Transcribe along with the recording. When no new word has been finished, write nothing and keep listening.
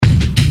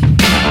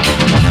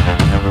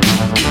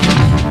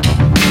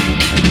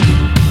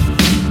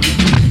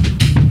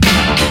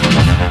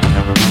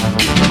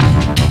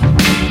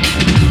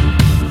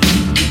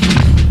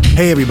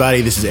Hey everybody,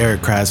 this is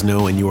Eric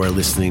Krasno and you are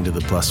listening to the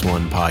Plus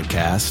One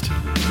podcast.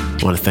 I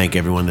want to thank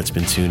everyone that's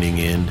been tuning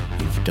in.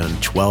 We've done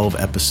 12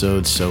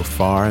 episodes so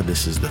far.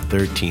 This is the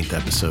 13th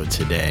episode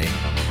today.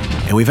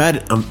 And we've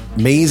had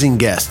amazing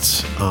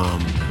guests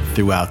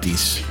throughout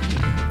these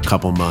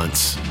couple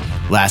months.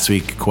 Last 2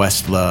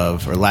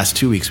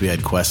 weeks we had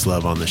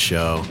Questlove on the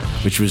show,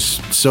 which was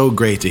so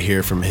great to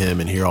hear from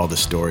him and hear all the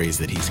stories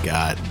that he's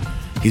got.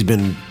 He's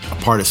been a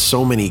part of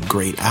so many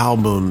great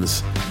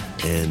albums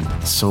and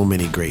so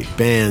many great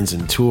bands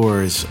and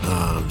tours.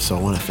 So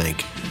I want to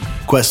thank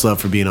Questlove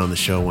for being on the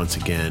show once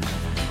again.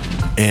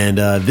 And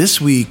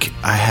this week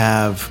I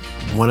have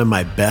one of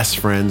my best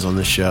friends on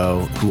the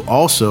show who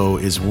also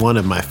is one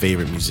of my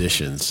favorite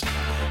musicians.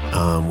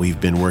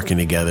 We've been working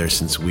together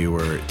since we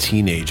were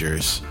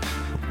teenagers.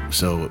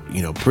 So,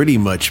 pretty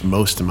much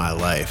most of my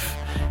life.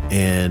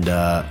 And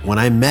when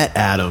I met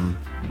Adam,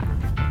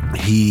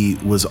 he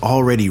was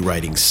already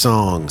writing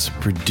songs,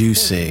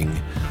 producing,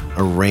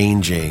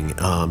 arranging.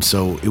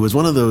 So it was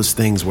one of those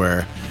things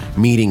where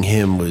meeting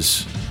him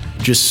was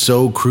just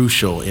so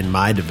crucial in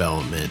my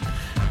development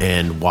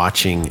and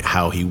watching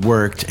how he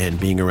worked and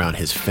being around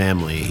his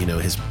family.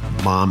 His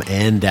mom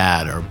and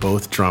dad are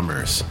both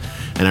drummers.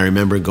 And I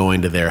remember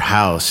going to their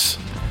house,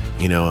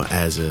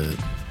 as a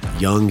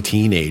young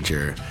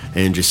teenager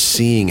and just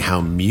seeing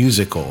how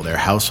musical their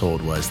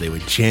household was. They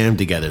would jam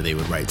together. They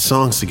would write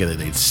songs together.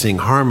 They'd sing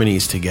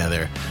harmonies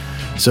together.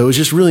 So it was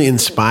just really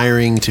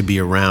inspiring to be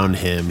around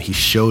him. He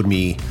showed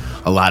me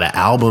a lot of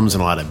albums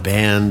and a lot of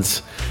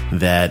bands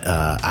that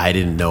I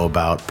didn't know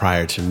about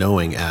prior to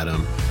knowing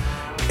Adam.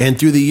 And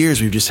through the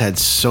years, we've just had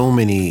so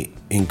many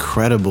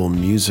incredible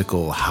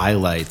musical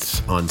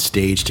highlights on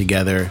stage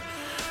together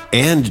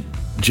and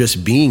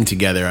just being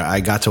together. I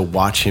got to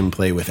watch him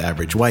play with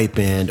Average White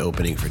Band,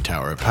 opening for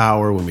Tower of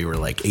Power when we were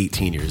like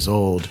 18 years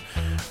old,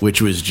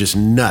 which was just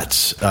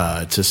nuts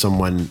to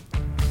someone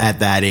at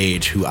that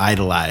age who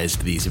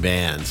idolized these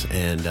bands.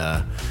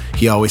 And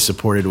he always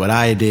supported what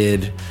I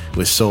did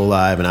with Soul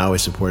Live, and I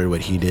always supported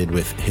what he did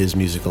with his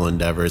musical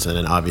endeavors. And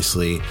then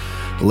obviously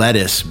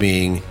Lettuce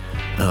being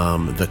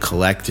the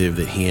collective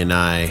that he and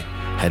I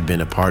had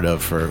been a part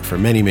of for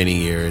many, many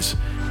years.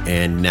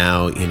 And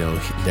now,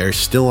 they're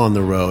still on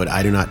the road.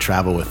 I do not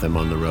travel with them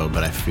on the road,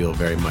 but I feel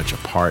very much a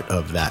part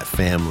of that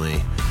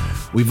family.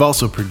 We've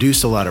also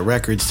produced a lot of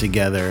records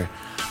together.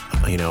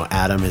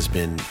 Adam has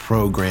been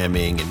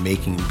programming and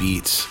making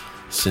beats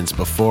since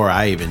before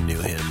I even knew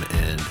him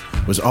and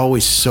was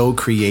always so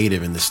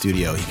creative in the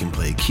studio. He can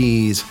play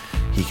keys,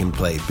 he can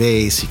play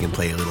bass, he can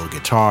play a little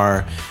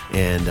guitar.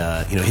 And,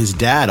 his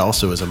dad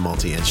also is a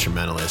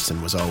multi-instrumentalist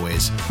and was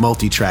always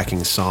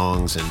multi-tracking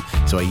songs.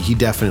 And so he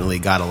definitely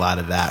got a lot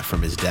of that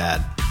from his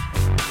dad.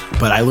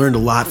 But I learned a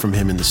lot from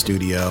him in the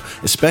studio,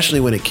 especially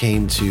when it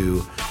came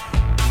to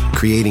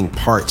creating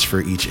parts for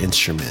each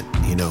instrument,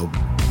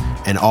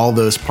 and all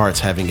those parts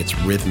having its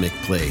rhythmic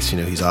place.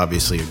 He's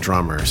obviously a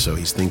drummer, so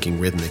he's thinking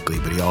rhythmically,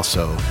 but he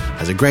also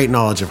has a great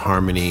knowledge of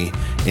harmony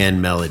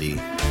and melody.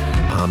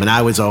 And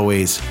I was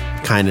always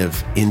kind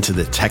of into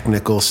the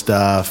technical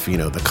stuff,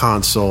 the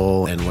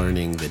console and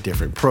learning the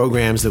different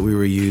programs that we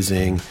were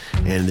using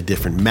and the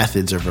different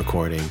methods of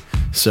recording.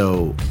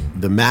 So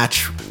the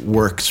match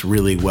works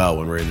really well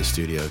when we're in the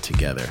studio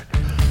together.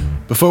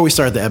 Before we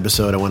start the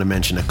episode, I want to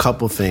mention a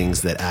couple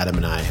things that Adam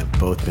and I have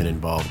both been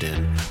involved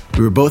in.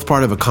 We were both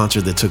part of a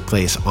concert that took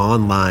place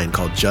online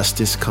called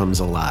Justice Comes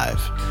Alive.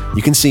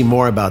 You can see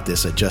more about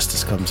this at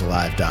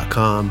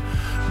justicecomesalive.com,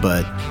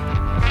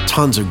 but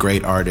tons of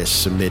great artists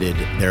submitted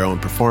their own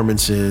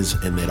performances,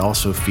 and it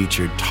also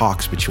featured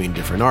talks between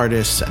different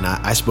artists. And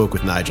I spoke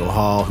with Nigel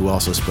Hall, who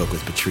also spoke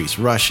with Patrice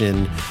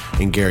Rushen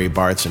and Gary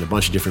Bartz and a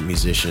bunch of different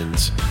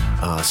musicians.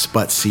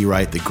 Sput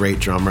Seawright, the great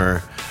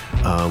drummer,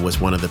 was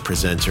one of the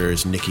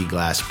presenters. Nikki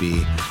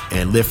Glaspie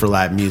and Live for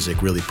Live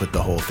Music really put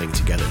the whole thing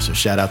together. So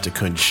shout out to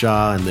Kun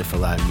Shah and Live for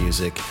Live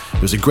Music.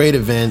 It was a great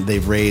event.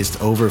 They've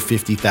raised over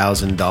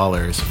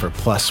 $50,000 for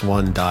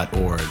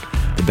plusone.org.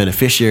 The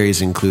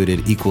beneficiaries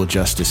included Equal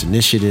Justice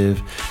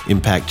Initiative,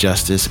 Impact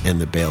Justice,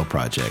 and the Bail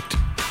Project.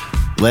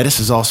 Lettuce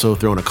has also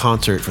thrown a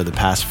concert for the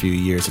past few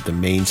years at the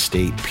Maine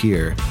State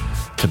Pier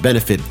to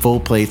benefit Full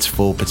Plates,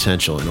 Full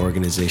Potential, an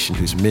organization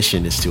whose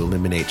mission is to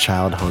eliminate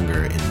child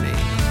hunger in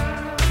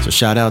Maine. So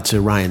shout out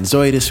to Ryan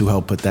Zoidis, who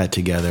helped put that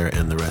together,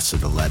 and the rest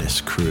of the Lettuce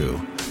crew.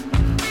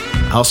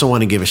 I also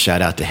want to give a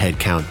shout out to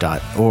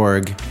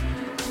headcount.org.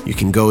 You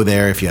can go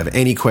there if you have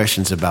any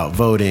questions about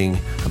voting,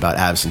 about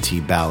absentee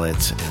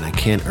ballots, and I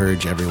can't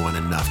urge everyone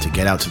enough to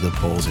get out to the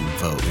polls and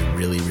vote. We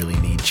really, really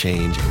need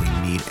change, and we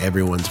need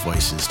everyone's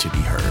voices to be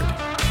heard.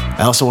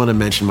 I also want to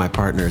mention my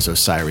partners,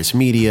 Osiris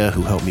Media,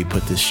 who helped me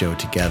put this show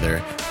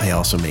together. They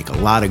also make a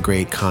lot of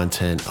great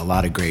content, a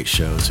lot of great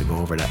shows, so go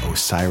over to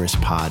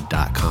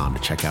osirispod.com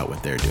to check out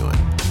what they're doing.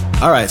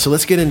 All right, so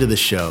let's get into the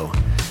show.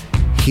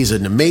 He's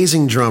an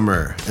amazing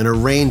drummer, an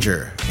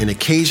arranger, an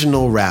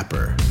occasional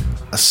rapper,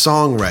 a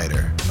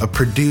songwriter, a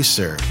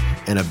producer,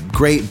 and a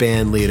great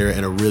band leader,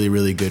 and a really,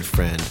 really good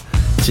friend.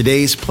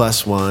 Today's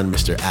Plus One,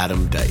 Mr.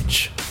 Adam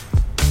Deitch.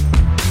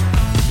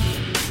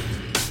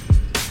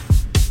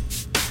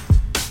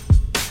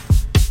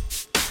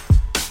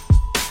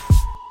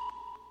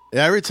 Did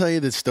I ever tell you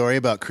the story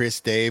about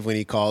Chris Dave when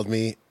he called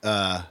me?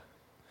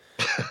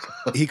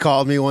 He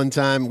called me one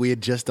time. We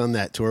had just done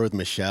that tour with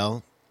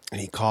Michelle, and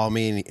he called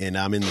me, and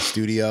I'm in the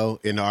studio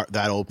in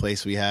that old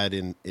place we had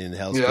in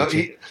Hell's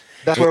Kitchen.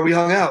 That's where we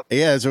hung out.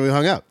 Yeah, that's where we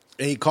hung out.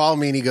 And he called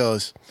me, and he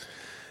goes,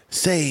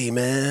 "Say,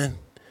 man,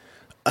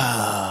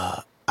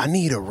 I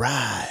need a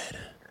ride.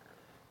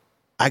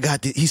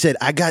 He said,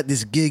 I got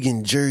this gig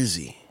in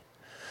Jersey.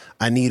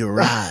 I need a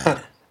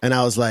ride." And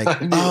I was like,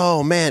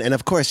 oh, man. And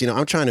of course,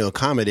 I'm trying to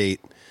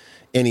accommodate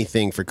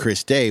anything for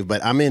Chris Dave,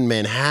 but I'm in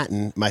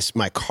Manhattan.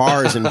 My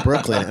car's in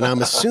Brooklyn, and I'm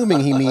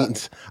assuming he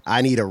means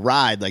I need a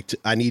ride. Like,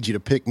 I need you to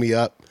pick me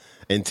up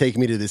and take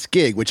me to this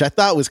gig, which I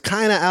thought was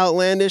kind of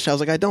outlandish. I was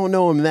like, I don't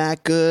know him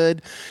that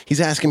good. He's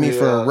asking me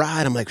for a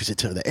ride. I'm like, is it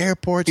to the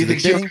airport?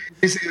 He's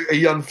a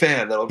young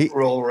fan that'll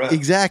roll around.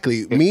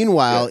 Exactly.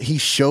 Meanwhile, he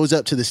shows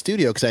up to the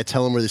studio because I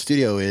tell him where the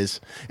studio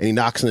is, and he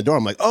knocks on the door.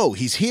 I'm like, oh,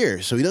 he's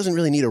here. So he doesn't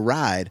really need a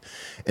ride.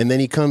 And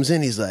then he comes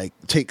in. He's like,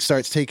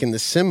 starts taking the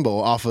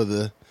cymbal off of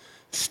the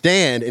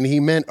stand, and he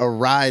meant a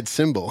ride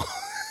cymbal.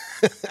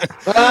 He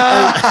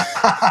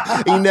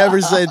never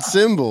said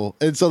cymbal,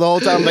 and so the whole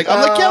time I'm like,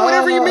 yeah,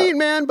 whatever you mean,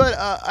 man, but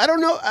I don't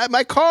know,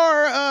 my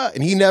car,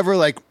 and he never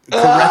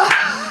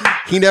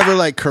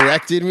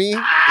corrected me. You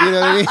know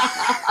what I mean?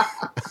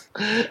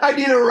 I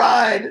need a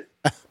ride.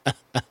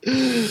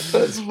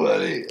 That's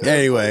funny.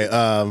 Anyway,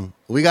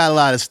 we got a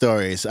lot of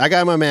stories. I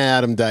got my man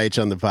Adam Deitch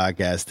on the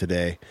podcast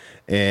today,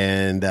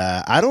 and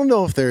I don't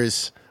know if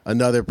there's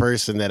another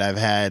person that I've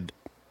had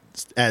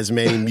as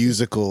many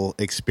musical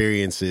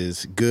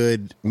experiences.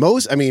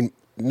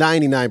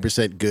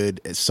 99%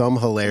 good, some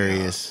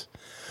hilarious,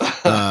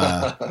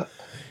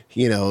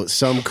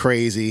 some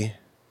crazy.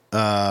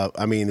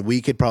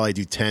 We could probably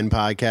do 10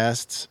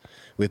 podcasts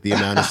with the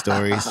amount of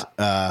stories.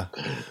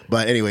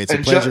 But anyway, it's a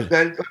pleasure.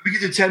 We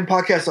could do 10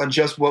 podcasts on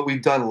just what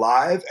we've done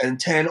live and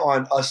 10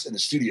 on us in the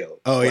studio.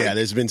 Oh, yeah.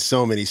 There's been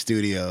so many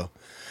studio.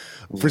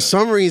 For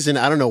some reason,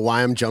 I don't know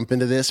why I'm jumping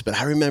to this, but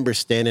I remember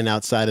standing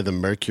outside of the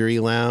Mercury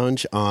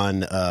Lounge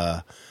on,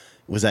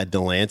 was that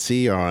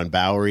Delancey or on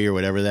Bowery or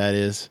whatever that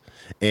is?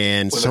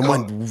 And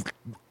someone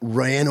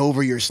ran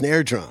over your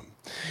snare drum.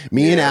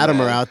 Me and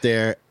Adam are out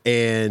there,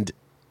 and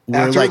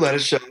we're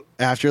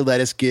after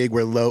Lettuce gig,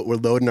 we're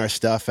loading our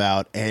stuff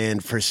out,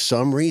 and for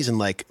some reason,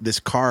 like, this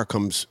car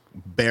comes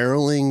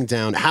barreling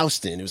down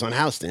Houston. It was on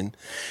Houston,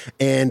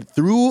 and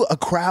through a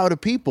crowd of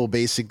people,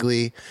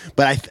 basically.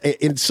 But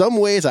in some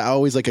ways, I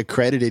always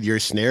accredited your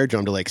snare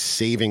drum to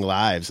saving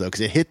lives, though,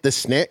 because it hit the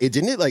snare.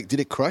 Did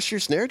it crush your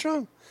snare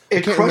drum?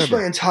 It crushed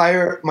my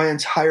entire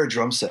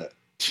drum set.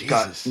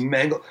 Jesus. Got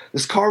mangled.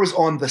 This car was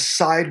on the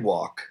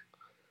sidewalk,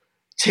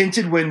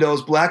 tinted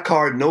windows, black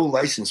car, no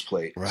license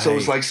plate. Right. So it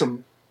was like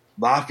some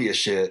mafia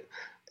shit.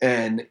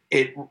 And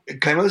it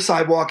came on the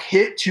sidewalk,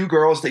 hit two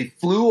girls. They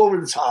flew over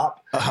the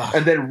top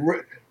and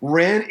then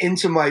ran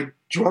into my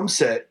drum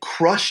set,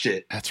 crushed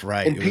it. That's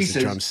right. In pieces.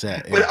 Was a drum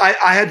set. Yeah. But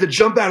I had to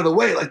jump out of the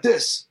way like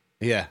this.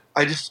 Yeah.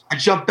 I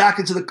jumped back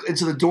into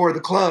the door of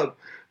the club.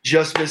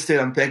 Just missed it.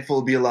 I'm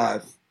thankful to be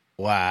alive.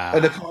 Wow.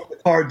 And the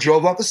car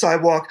drove off the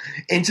sidewalk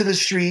into the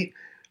street,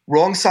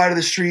 wrong side of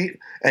the street,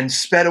 and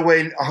sped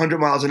away 100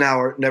 miles an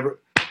hour. Never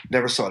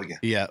saw it again.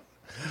 Yeah.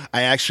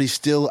 I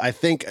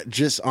think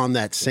just on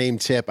that same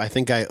tip, I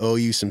think I owe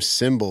you some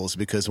cymbals,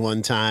 because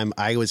one time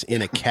I was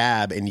in a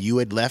cab and you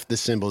had left the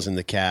cymbals in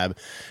the cab.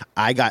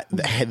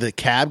 The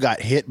cab got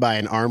hit by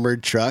an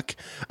armored truck,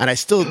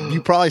 and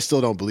you probably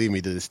still don't believe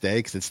me to this day,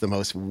 because it's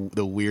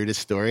the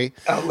weirdest story.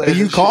 But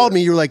you called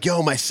me, you were like,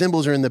 yo, my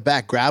cymbals are in the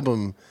back, grab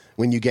them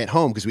when you get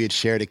home, because we had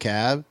shared a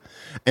cab.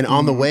 And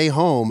on the way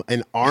home,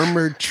 an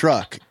armored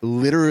truck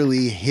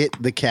literally hit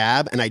the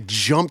cab, and I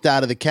jumped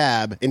out of the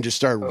cab and just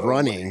started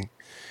running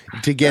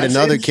to get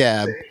another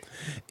cab.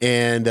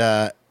 And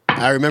I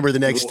remember the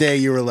next day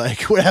you were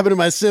like, what happened to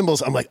my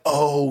cymbals? I'm like,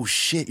 oh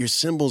shit, your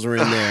cymbals are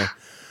in there.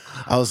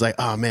 I was like,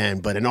 oh man,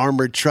 but an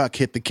armored truck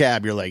hit the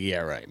cab. You're like, yeah,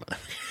 right.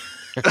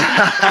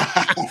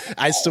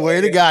 I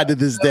swear to God, to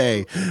this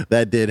day,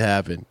 that did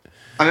happen.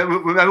 I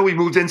remember we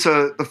moved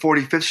into the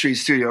 45th Street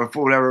studio, or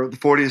whatever, the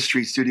 40th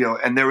Street studio,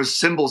 and there was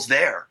cymbals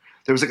there.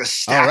 There was like a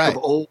stack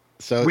of old,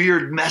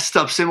 weird, messed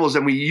up cymbals,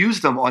 and we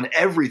used them on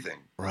everything.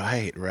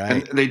 Right.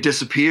 And they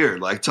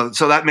disappeared.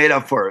 So that made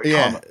up for it.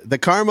 Yeah, karma. The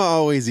karma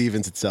always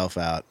evens itself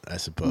out, I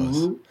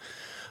suppose.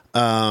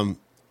 Mm-hmm.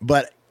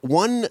 But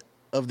one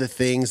of the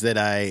things that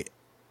I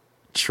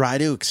try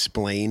to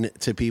explain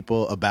to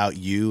people about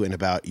you and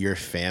about your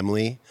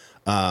family,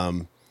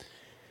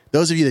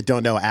 those of you that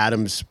don't know,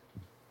 Adam's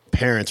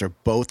parents are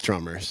both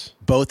drummers,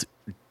 both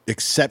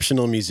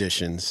exceptional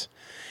musicians,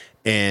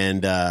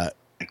 and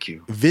thank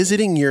you.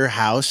 Visiting your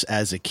house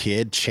as a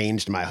kid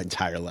changed my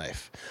entire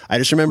life. I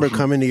just remember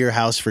coming to your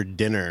house for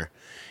dinner,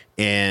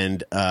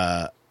 and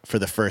for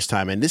the first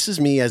time, and this is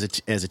me as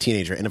a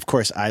teenager, and of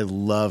course I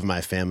love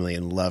my family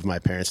and love my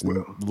parents and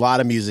a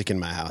lot of music in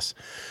my house,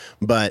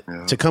 but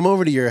to come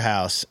over to your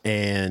house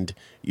and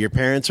your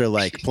parents are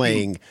like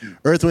playing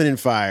Earth, Wind and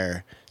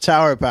Fire,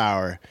 Tower of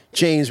Power,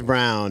 James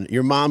Brown,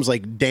 your mom's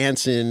like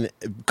dancing,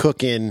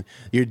 cooking,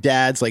 your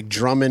dad's like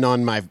drumming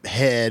on my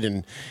head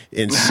and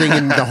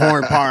singing the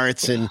horn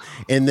parts, and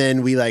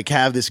then we like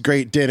have this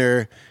great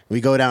dinner,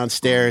 we go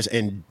downstairs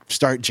and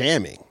start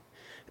jamming.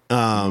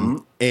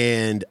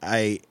 And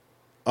I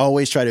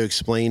always try to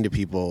explain to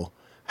people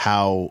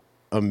how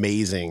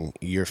amazing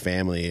your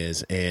family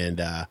is.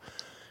 And,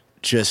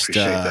 just,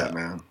 appreciate that,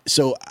 man.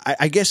 So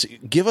I guess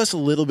give us a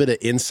little bit of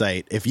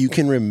insight if you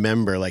can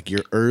remember like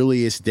your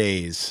earliest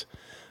days,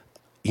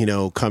 you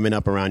know, coming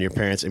up around your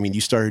parents. I mean,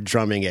 you started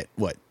drumming at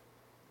what?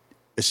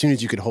 As soon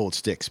as you could hold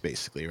sticks,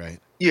 basically, right?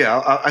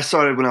 Yeah. I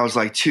started when I was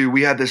like 2.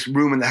 We had this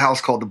room in the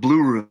house called the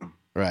Blue Room.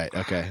 Right.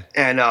 Okay.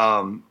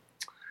 And,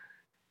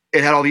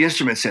 it had all the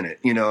instruments in it.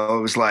 You know,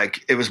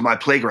 it was my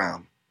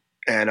playground.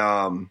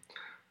 And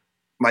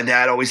my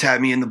dad always had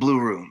me in the Blue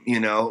Room,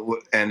 you know,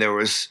 and there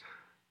was,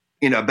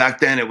 you know, back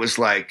then it was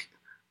like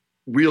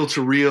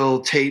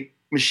reel-to-reel tape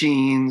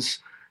machines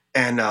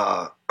and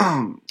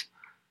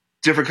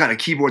different kind of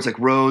keyboards like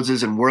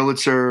Rhodeses and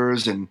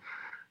Wurlitzers and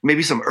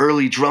maybe some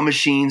early drum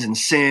machines and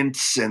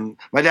synths. And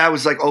my dad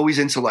was like always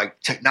into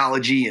like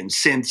technology and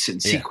synths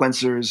and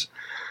sequencers.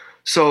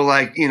 So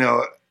like, you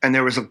know, and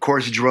there was, of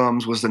course,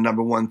 drums was the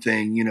number one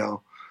thing, you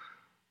know,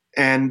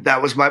 and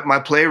that was my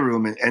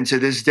playroom. And to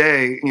this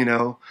day, you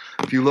know,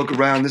 if you look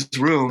around this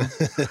room,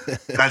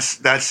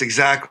 that's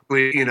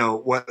exactly,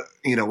 what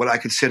I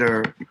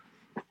consider,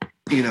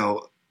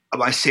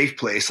 my safe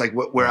place, like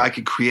where I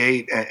could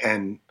create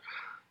and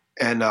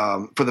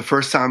for the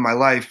first time in my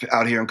life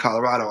out here in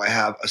Colorado, I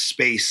have a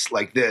space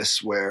like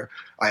this where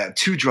I have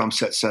 2 drum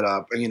sets set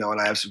up, and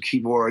I have some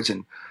keyboards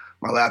and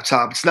my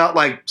laptop. It's not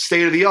like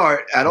state of the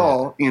art at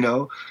all,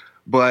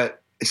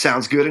 but it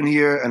sounds good in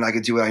here and I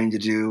can do what I need to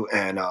do.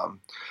 And,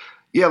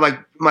 like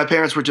my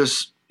parents were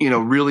just,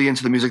 really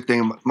into the music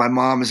thing. My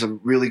mom is a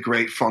really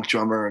great funk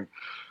drummer and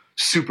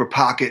super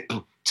pocket.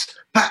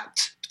 Like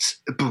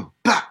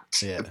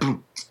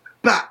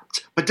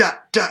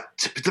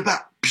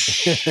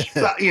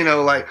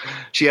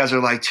she has her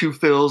like 2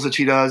 fills that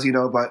she does,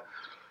 but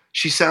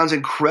she sounds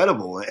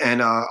incredible.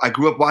 And I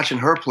grew up watching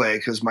her play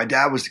because my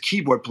dad was the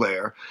keyboard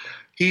player.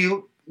 He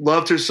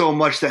loved her so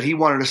much that he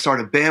wanted to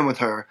start a band with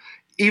her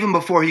even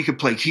before he could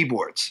play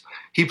keyboards.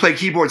 He played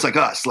keyboards like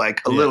us, like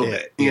a little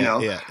bit, you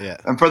know? Yeah.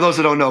 And for those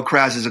that don't know,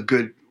 Kraz is a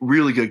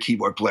really good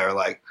keyboard player,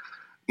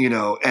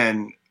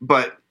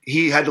 but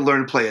he had to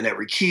learn to play in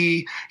every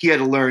key. He had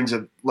to learn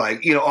to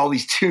all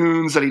these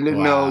tunes that he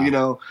didn't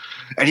know,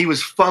 and he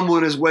was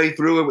fumbling his way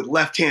through it with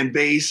left-hand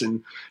bass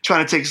and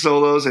trying to take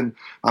solos. And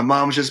my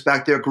mom was just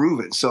back there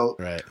grooving. So,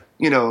 right.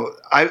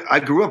 I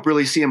grew up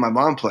really seeing my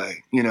mom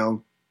play,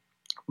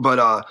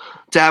 but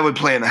dad would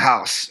play in the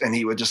house and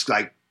he would just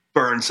like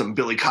burn some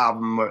Billy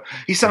Cobham.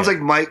 He sounds like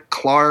Mike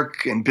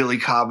Clark and Billy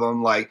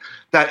Cobham, like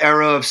that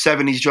era of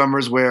 70s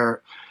drummers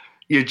where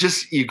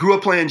you grew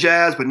up playing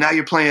jazz, but now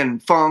you're playing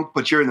funk,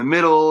 but you're in the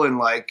middle.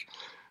 And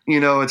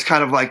it's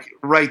kind of like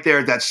right there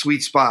at that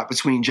sweet spot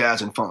between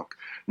jazz and funk,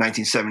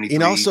 1973.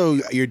 And also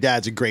your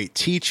dad's a great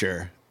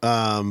teacher,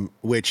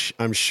 which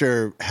I'm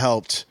sure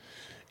helped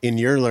in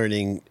your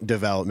learning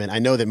development. I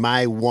know that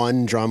my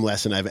one drum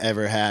lesson I've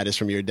ever had is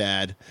from your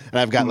dad. And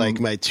I've got like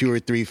my 2 or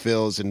 3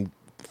 fills and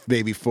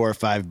maybe 4 or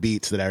 5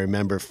 beats that I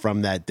remember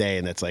from that day.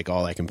 And that's like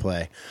all I can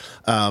play.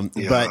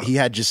 But he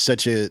had just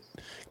such a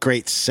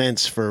great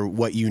sense for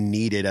what you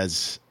needed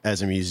as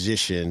a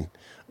musician.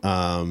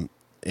 And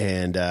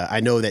I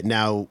know that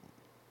now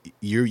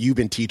you've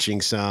been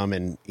teaching some,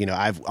 and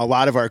a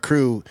lot of our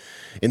crew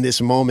in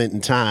this moment in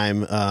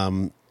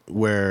time,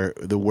 where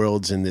the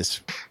world's in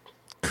this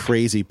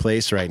crazy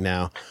place right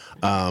now,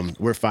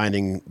 we're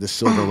finding the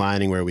silver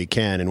lining where we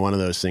can. And one of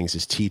those things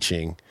is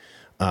teaching.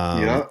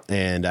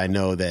 And I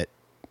know that,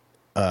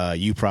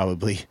 you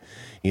probably,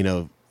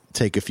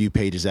 take a few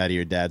pages out of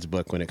your dad's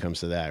book when it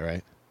comes to that,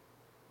 right?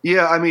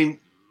 Yeah, I mean,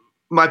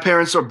 my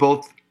parents are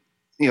both,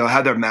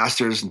 had their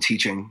masters in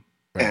teaching.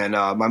 Right. And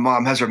my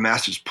mom has her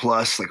master's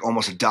plus, like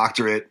almost a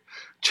doctorate,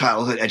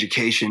 childhood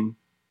education,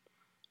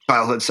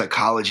 childhood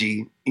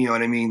psychology, you know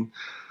what I mean?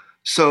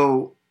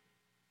 So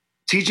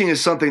teaching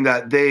is something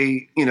that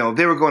they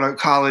were going to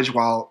college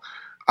while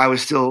I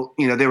was still,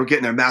 they were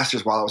getting their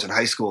master's while I was in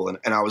high school.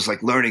 And I was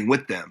like learning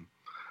with them.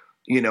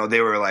 They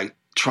were like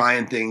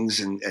trying things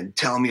and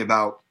telling me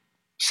about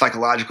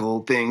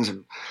psychological things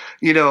and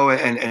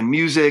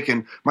music.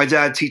 And my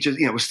dad teaches,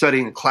 was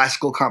studying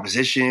classical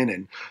composition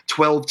and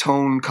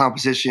 12-tone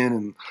composition.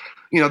 And,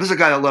 this is a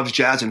guy that loves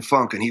jazz and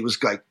funk. And he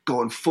was like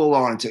going full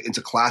on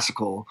into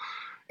classical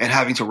and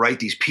having to write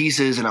these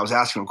pieces. And I was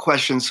asking him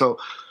questions. So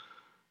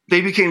they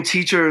became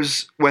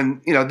teachers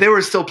when, they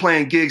were still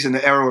playing gigs in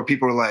the era where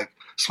people were like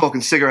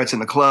smoking cigarettes in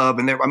the club.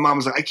 And my mom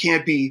was like, I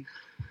can't be,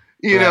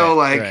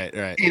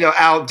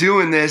 out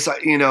doing this,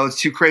 it's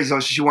too crazy.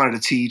 So she wanted to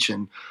teach.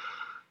 And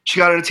she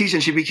got into teaching.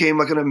 She became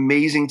like an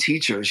amazing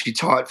teacher. She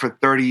taught for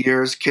 30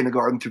 years,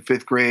 kindergarten through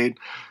 5th grade.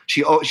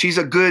 She's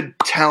a good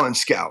talent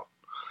scout.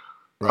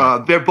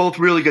 Right. They're both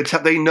really good.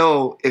 They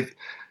know if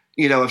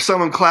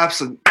someone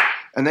claps and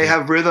they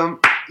have rhythm,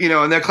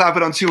 and they're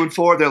clapping on 2 and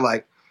 4, they're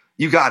like,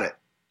 you got it.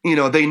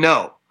 They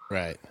know.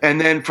 Right. And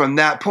then from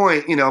that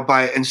point,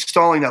 by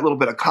installing that little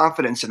bit of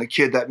confidence in a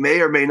kid that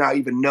may or may not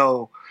even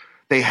know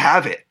they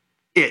have it.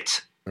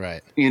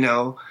 Right.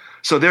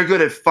 So they're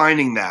good at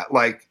finding that,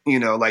 like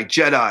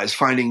Jedis,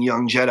 finding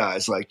young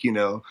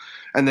Jedis,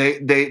 and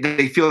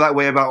they feel that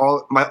way about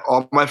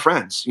all my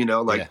friends,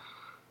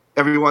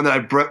 everyone that I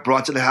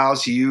brought to the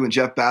house, you and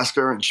Jeff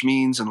Basker and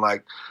Schmeens,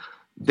 and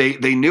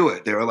they knew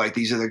it. They were like,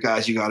 these are the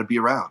guys you got to be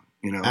around,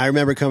 I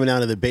remember coming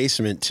out of the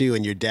basement too,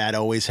 and your dad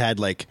always had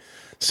like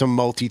some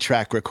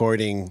multi-track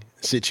recording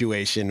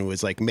situation,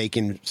 was like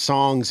making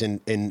songs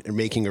and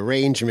making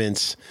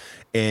arrangements.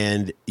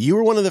 And you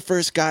were one of the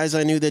first guys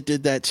I knew that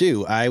did that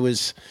too. I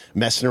was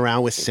messing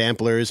around with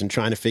samplers and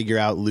trying to figure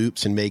out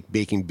loops and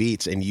making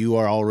beats. And you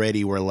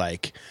were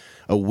like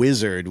a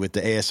wizard with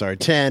the ASR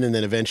 10 and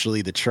then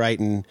eventually the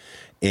Triton.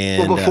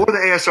 And before the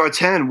ASR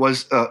 10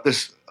 was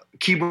this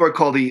keyboard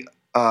called the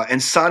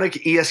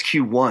Ensoniq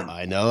ESQ1.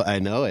 I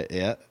know it.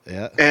 Yeah.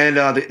 And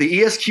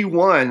the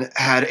ESQ1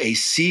 had a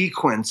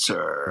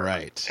sequencer.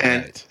 Right.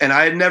 And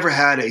I had never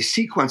had a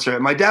sequencer.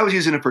 My dad was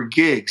using it for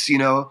gigs,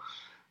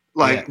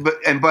 but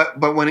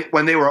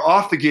when they were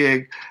off the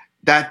gig,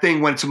 that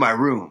thing went to my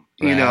room,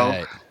 and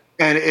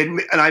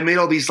I made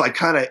all these like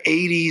kind of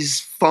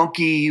 80s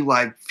funky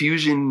like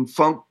fusion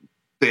funk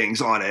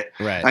things on it.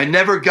 Right. I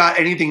never got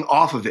anything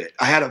off of it.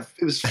 It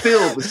was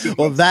filled with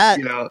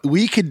sequences, well,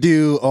 we could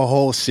do a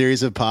whole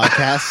series of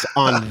podcasts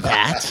on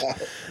that.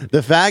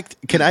 The fact,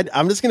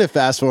 I'm just going to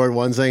fast forward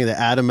one thing, that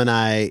Adam and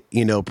I,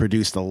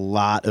 produced a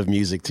lot of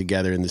music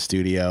together in the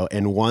studio,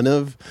 and one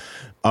of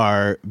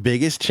our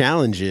biggest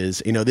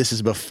challenges, this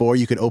is before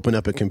you could open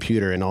up a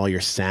computer and all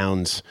your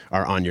sounds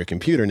are on your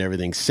computer and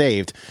everything's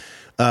saved.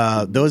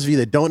 Those of you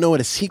that don't know what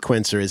a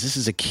sequencer is, this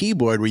is a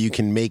keyboard where you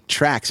can make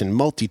tracks and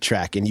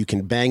multi-track, and you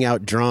can bang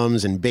out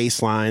drums and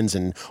bass lines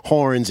and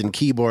horns and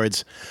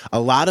keyboards. A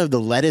lot of the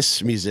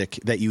lettuce music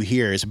that you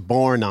hear is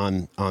born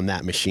on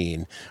that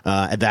machine.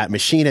 That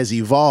machine has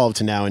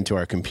evolved now into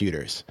our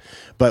computers.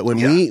 But when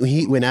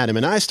when Adam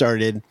and I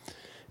started,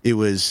 it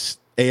was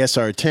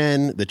ASR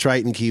 10, the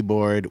Triton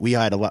keyboard. We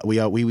had a lot.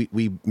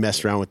 We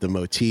messed around with the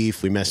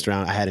motif. We messed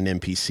around. I had an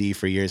MPC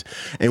for years,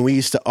 and we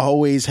used to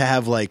always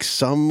have like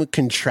some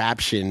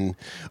contraption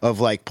of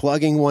like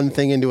plugging one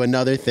thing into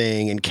another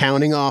thing and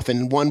counting off,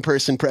 and one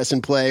person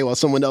pressing play while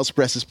someone else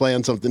presses play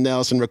on something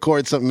else and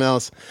records something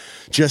else,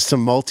 just to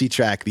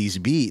multi-track these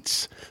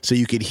beats so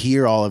you could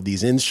hear all of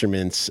these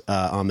instruments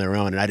on their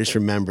own. And I just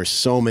remember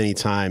so many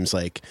times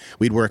like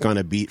we'd work on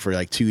a beat for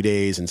like 2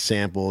 days and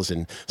samples,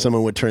 and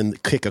someone would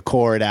kick a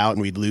chord out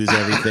and we'd lose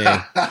everything.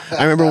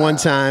 I remember one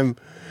time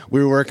we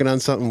were working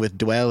on something with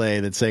Dwele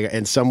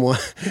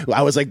and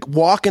I was like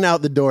walking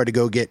out the door to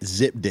go get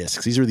zip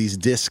discs. These were these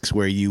discs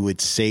where you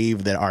would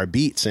save our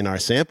beats and our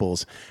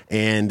samples,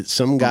 and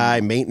some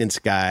maintenance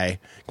guy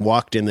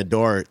walked in the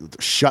door,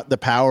 shut the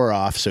power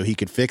off so he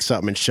could fix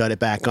something and shut it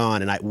back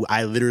on. And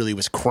I literally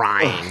was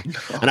crying.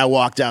 And I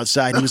walked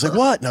outside and he was like,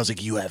 "What?" And I was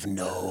like, "You have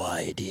no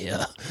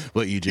idea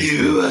what you just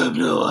did. Have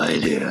no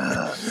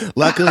idea."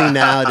 Luckily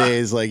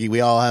nowadays, like we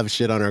all have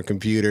shit on our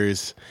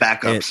computers,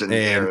 backups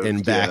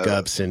and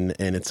backups,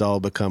 and it's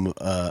all become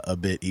a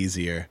bit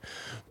easier.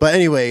 But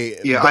anyway,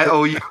 I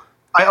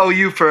owe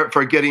you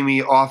for getting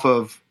me off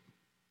of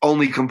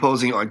only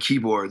composing on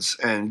keyboards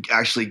and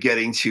actually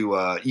getting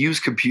to use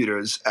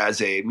computers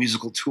as a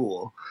musical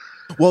tool.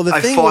 Well,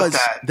 the thing was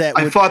that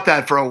I fought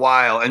that for a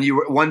while, and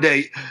one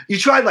day you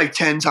tried like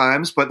 10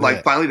 times, but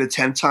like finally the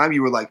 10th time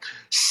you were like,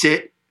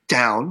 sit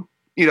down.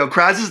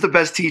 Kraz is the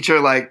best teacher.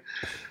 Like,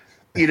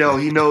 he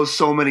knows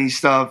so many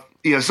stuff,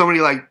 so many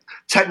like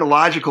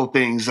technological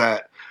things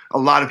that a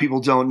lot of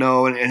people don't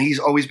know. And he's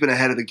always been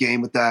ahead of the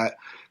game with that.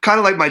 Kind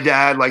of like my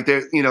dad, like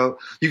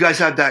you guys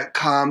have that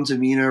calm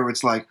demeanor where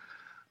it's like,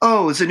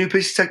 oh, it's a new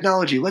piece of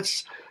technology.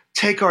 Let's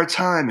take our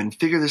time and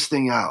figure this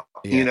thing out.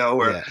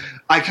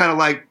 I kind of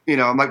like,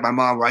 I'm like my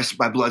mom, where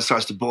my blood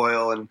starts to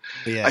boil and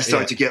I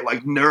start to get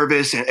like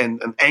nervous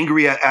and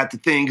angry at the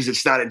thing because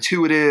it's not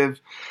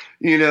intuitive.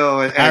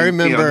 I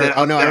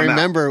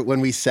remember when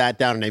we sat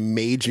down and I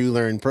made you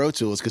learn Pro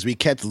Tools because we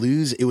kept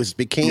losing. It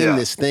became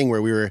this thing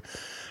where we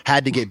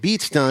had to get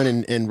beats done,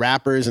 and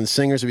rappers and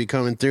singers would be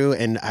coming through,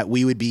 and I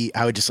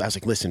was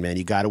like, listen, man,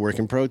 you got to work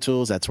in Pro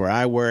Tools. That's where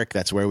I work.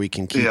 That's where we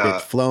can keep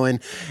it flowing.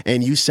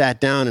 And you sat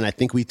down, and I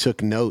think we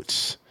took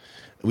notes.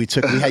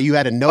 You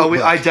had a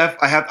notebook. I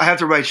have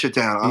to write shit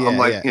down. I'm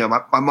like,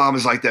 my mom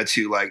is like that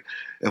too. Like,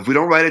 if we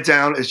don't write it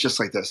down, it's just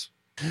like this.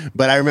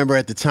 But I remember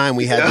at the time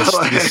we had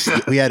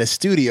we had a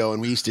studio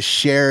and we used to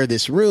share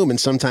this room, and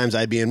sometimes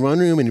I'd be in one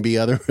room and you'd be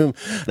other room,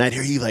 and I'd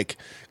hear you like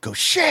go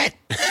shit,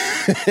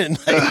 and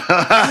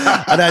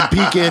I'd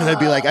peek in and I'd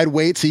be like, I'd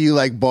wait till you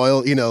like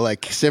boil,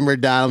 like simmer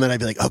down, and then I'd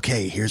be like,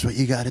 okay, here's what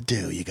you got to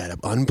do. You got to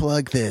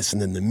unplug this,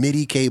 and then the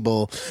MIDI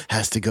cable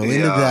has to go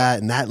into that,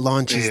 and that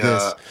launches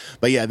this.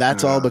 But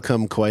that's all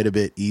become quite a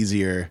bit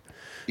easier.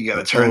 You got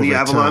to turn the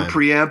Avalon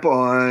preamp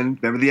on.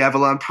 Remember the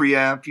Avalon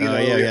preamp? We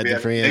had the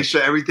preamp. Make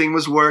sure everything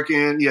was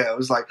working. Yeah, it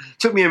was like,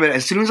 took me a minute.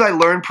 As soon as I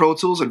learned Pro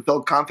Tools and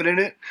felt confident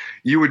in it,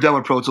 you were done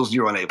with Pro Tools and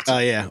you were on Ableton. Oh,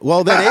 yeah.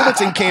 Well, then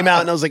Ableton came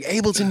out and I was like,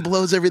 Ableton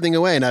blows everything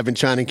away. And I've been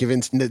trying to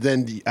convince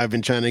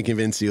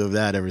you of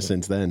that ever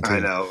since then, too. I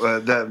know.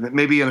 That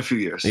maybe in a few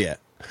years. Yeah.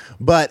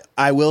 But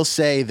I will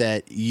say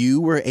that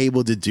you were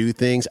able to do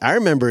things. I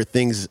remember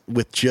things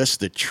with just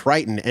the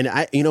Triton. And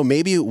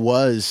maybe it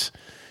was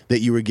that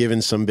you were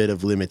given some bit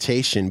of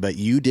limitation, but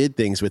you did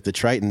things with the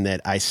Triton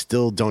that I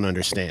still don't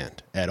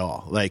understand at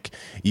all. Like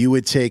you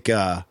would take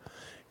the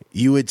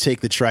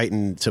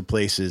Triton to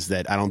places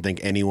that I don't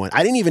think I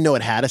didn't even know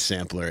it had a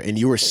sampler, and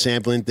you were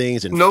sampling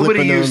things and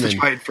nobody used the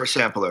Triton for a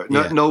sampler.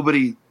 No,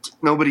 nobody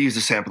used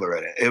a sampler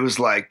in it. It was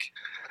like,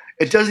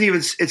 it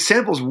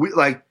samples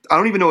like, I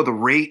don't even know what the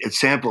rate it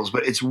samples,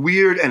 but it's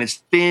weird and it's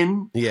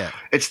thin. Yeah.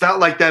 It's not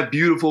like that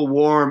beautiful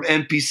warm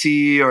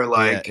MPC or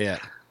like,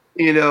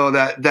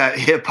 that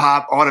hip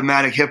hop,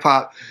 automatic hip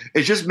hop.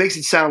 It just makes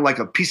it sound like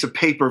a piece of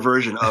paper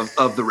version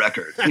of the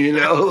record,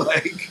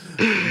 like.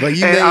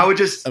 But I would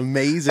just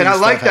amazing, and I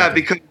like that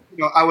because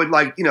I would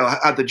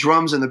have the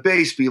drums and the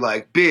bass be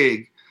like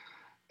big,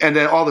 and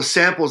then all the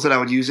samples that I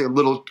would use in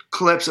little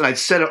clips, and I'd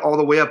set it all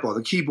the way up on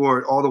the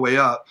keyboard, all the way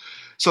up.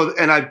 So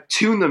and I'd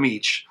tune them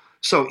each,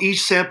 so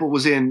each sample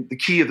was in the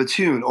key of the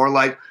tune, or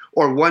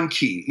one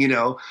key,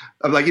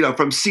 of like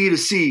from C to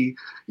C,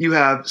 you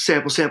have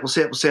sample, sample,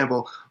 sample,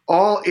 sample,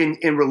 all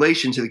in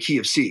relation to the key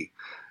of C.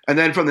 And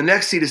then from the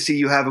next C to C,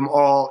 you have them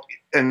all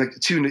in the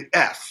tune to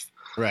F,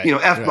 right?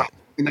 F right. minor.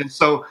 And then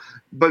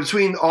but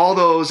between all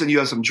those, and you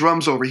have some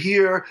drums over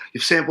here, you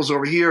have samples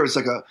over here. It's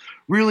like a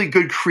really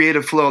good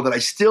creative flow that I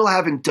still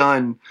haven't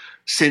done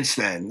since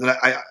then. That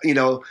I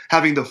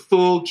having the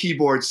full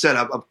keyboard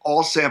setup of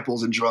all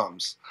samples and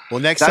drums.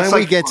 Well, next time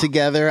we get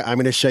together, I'm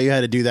going to show you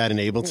how to do that in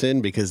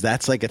Ableton, because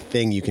that's like a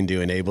thing you can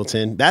do in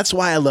Ableton. That's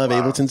why I love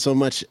Ableton so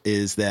much,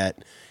 is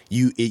that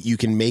you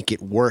can make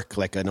it work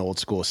like an old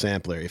school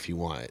sampler if you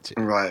want it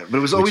to. Right. But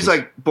it was always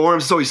like,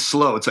 Borum's is always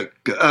slow. It's like,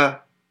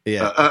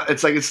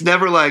 it's like, it's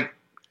never like,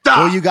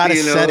 well, you got to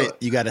set it.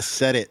 You got to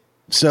set it.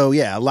 So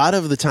yeah, a lot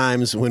of the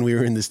times when we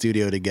were in the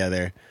studio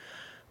together,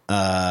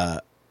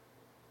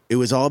 it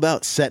was all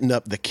about setting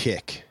up the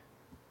kick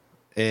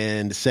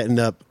and setting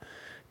up.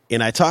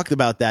 And I talked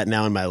about that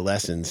now in my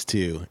lessons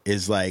too,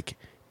 is like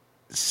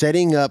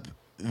setting up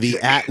the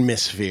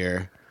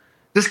atmosphere.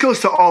 This goes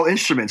to all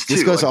instruments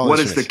too. What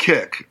is the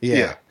kick?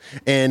 Yeah.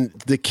 And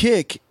the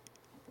kick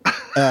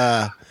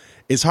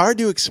is hard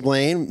to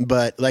explain,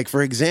 but like,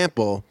 for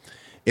example,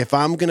 if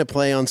I'm going to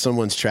play on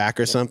someone's track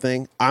or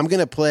something, I'm going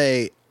to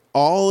play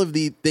all of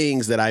the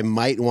things that I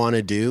might want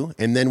to do.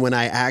 And then when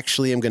I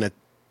actually am going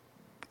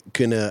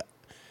to,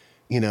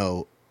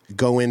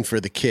 go in for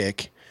the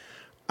kick,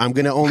 I'm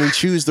going to only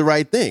choose the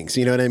right things.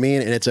 You know what I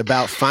mean? And it's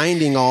about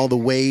finding all the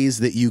ways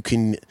that you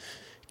can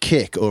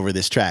kick over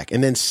this track.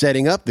 And then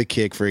setting up the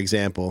kick, for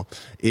example,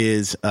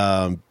 is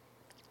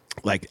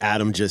like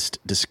Adam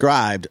just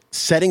described,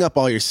 setting up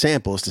all your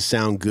samples to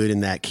sound good in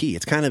that key.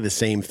 It's kind of the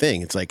same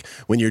thing. It's like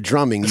when you're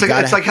drumming, you're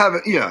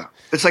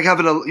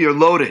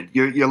loaded.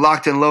 You're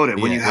locked and loaded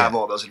when you have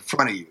all those in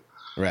front of you.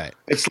 Right.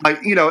 It's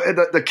like,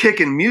 the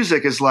kick in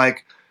music is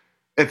like,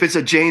 if it's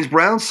a James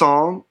Brown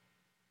song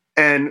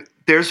and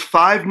there's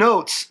 5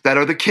 notes that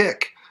are the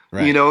kick.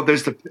 Right.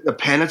 There's the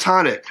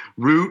pentatonic,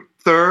 root,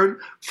 third,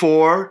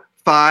 4,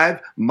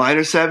 5,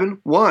 minor 7,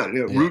 1,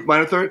 root,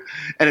 minor third.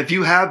 And if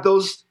you have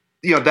those,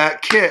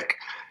 that kick,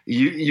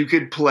 you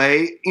could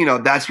play,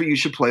 that's what you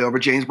should play over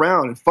James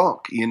Brown and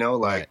funk,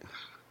 right.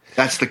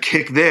 That's the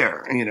kick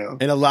there,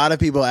 And a lot of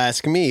people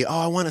ask me,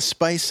 I want to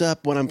spice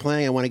up what I'm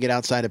playing. I want to get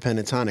outside of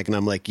pentatonic. And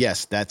I'm like,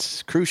 yes,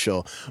 that's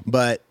crucial.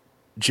 But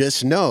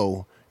just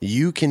know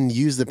you can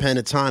use the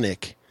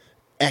pentatonic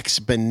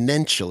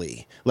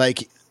exponentially.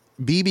 Like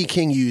B.B.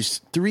 King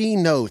used 3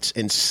 notes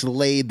and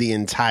slayed the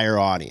entire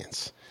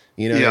audience.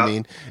 You know what I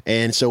mean?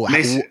 And so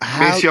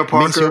Maceo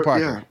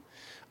Parker.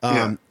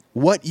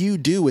 What you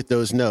do with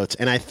those notes,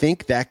 and I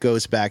think that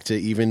goes back to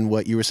even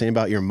what you were saying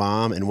about your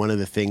mom, and one of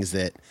the things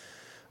that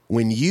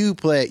when you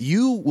play,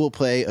 you will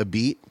play a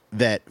beat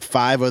that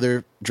 5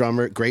 other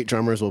great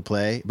drummers will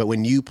play, but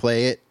when you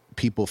play it,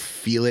 people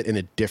feel it in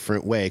a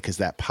different way because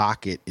that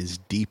pocket is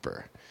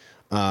deeper.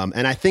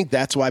 And I think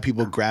that's why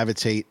people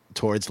gravitate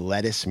towards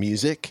lettuce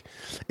music,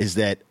 is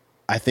that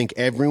I think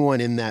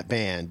everyone in that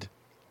band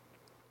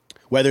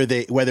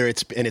whether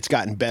it's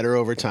gotten better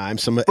over time.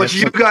 But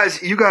you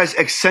guys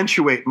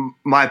accentuate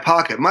my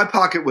pocket. My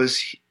pocket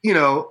was,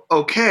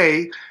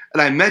 okay.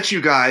 And I met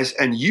you guys,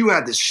 and you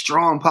had this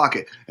strong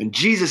pocket, and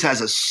Jesus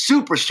has a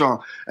super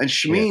strong, and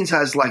Shmeens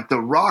has like the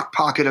rock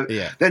pocket.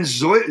 Then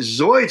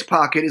Zoid's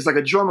pocket is like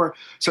a drummer.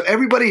 So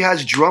everybody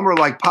has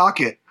drummer-like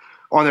pocket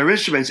on their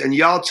instruments, and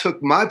y'all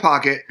took my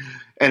pocket,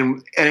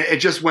 and it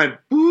just went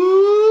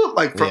woo,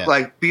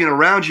 like being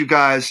around you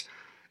guys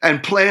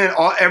and playing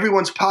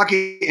everyone's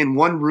pocket in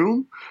one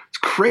room. It's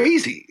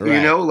crazy,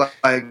 like.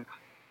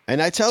 And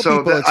I tell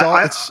people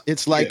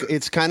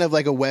it's kind of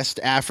like a West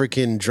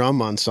African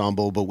drum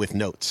ensemble, but with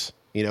notes,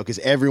 because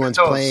everyone's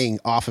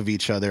playing off of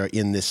each other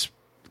in this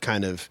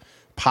kind of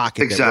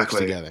pocket that works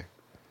together.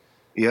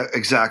 Yeah,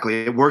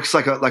 exactly. It works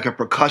like a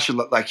percussion,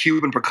 like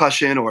Cuban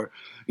percussion, or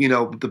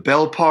the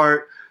bell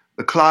part,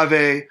 the clave,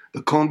 the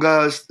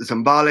congas, the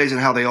timbales, and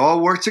how they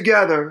all work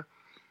together.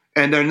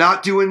 And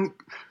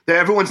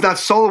everyone's not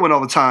soloing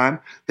all the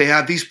time. They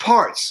have these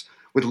parts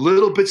with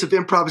little bits of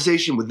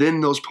improvisation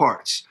within those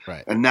parts.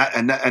 Right. And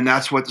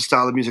that's what the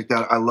style of music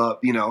that I love,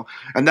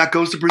 and that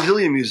goes to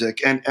Brazilian music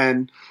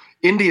and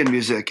Indian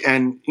music.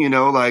 And,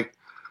 like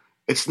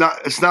it's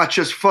not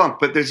just funk,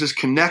 but there's this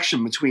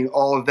connection between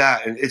all of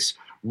that, and it's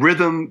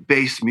rhythm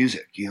based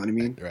music. You know what I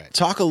mean? Right.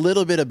 Talk a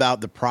little bit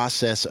about the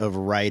process of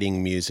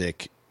writing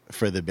music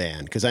for the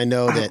band. 'Cause I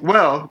know that,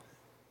 well,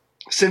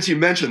 since you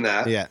mentioned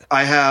that,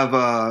 I have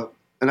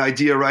an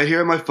idea right here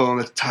on my phone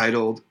that's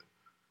titled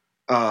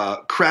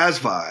Kraz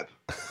Vibe.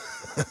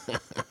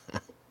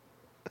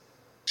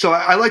 So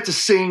I like to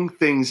sing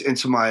things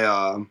into my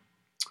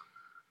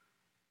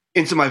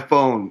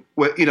phone.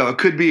 It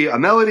could be a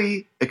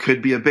melody, it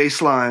could be a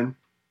bass line,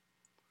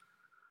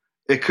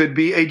 it could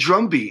be a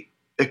drum beat,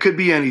 it could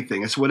be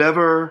anything. It's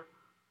whatever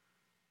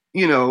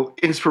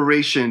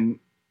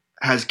inspiration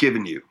has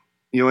given you.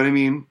 You know what I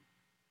mean?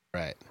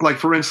 Right. Like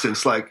for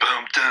instance, like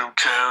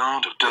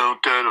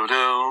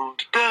it's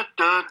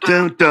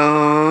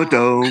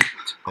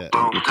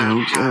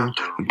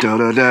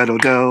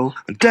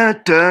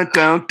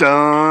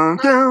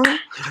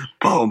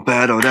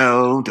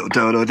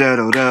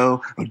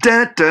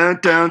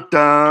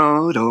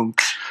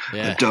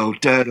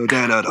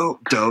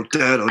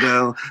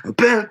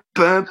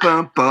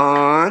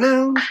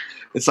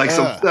like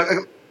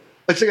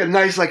it's like a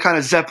nice, like kind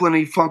of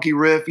Zeppelin-y funky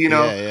riff,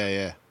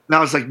 Yeah.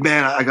 Now it's like,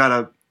 man, I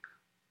gotta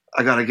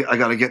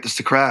get this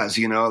to Kraz,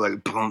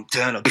 like boom,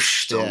 boom,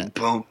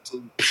 boom,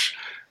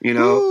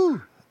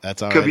 Woo!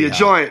 That's could be a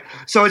joint.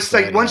 So it's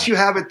like once you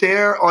have it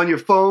there on your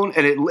phone,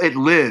 and it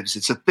lives,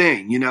 it's a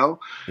thing,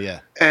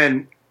 Yeah.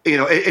 And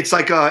it's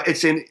like an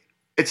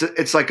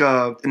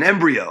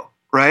embryo,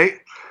 right?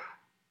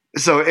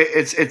 So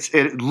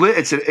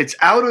it's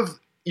out of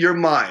your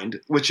mind,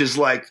 which is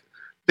like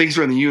things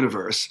are in the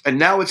universe, and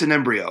now it's an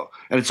embryo,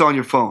 and it's on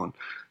your phone.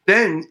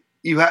 Then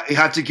you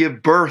have to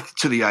give birth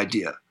to the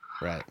idea.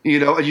 Right.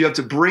 And you have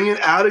to bring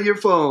it out of your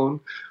phone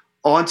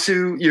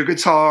onto your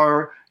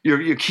guitar,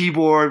 your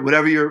keyboard,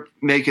 whatever you're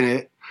making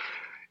it.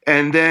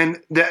 And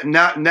then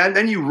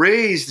then you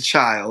raise the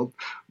child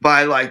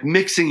by like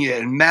mixing it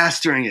and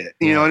mastering it.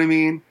 You know what I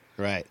mean?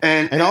 Right.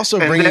 And also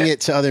bringing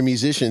it to other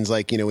musicians.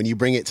 Like, when you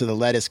bring it to the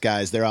Lettuce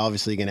guys, they're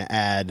obviously going to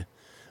add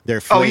their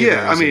flavors. Oh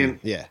yeah. I mean,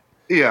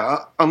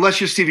 yeah, unless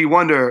you're Stevie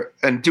Wonder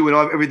and doing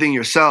everything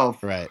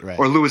yourself, right,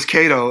 or Louis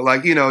Cato,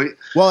 like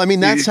Well, I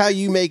mean, that's how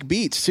you make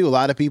beats too. A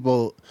lot of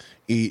people,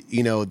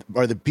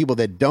 or the people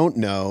that don't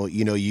know,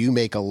 you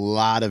make a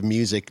lot of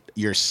music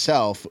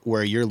yourself,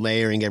 where you're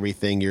layering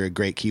everything. You're a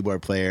great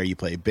keyboard player. You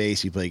play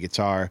bass. You play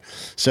guitar.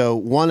 So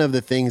one of the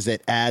things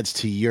that adds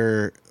to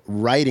your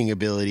writing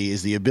ability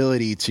is the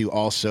ability to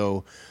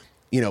also,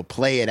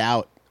 play it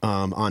out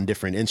on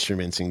different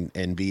instruments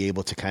and be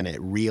able to kind of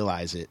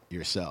realize it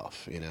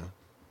yourself.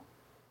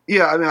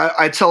 Yeah, I mean,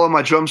 I tell all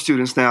my drum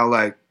students now,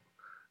 like,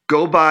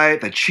 go buy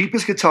the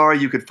cheapest guitar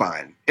you could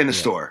find in the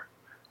store.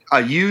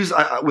 Use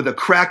with a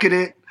crack in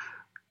it.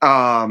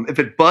 If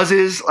it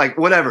buzzes, like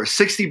whatever,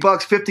 $60,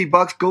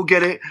 $50, go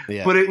get it.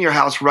 Yeah. Put it in your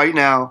house right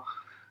now.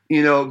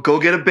 Go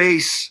get a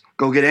bass.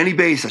 Go get any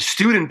bass, a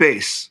student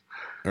bass.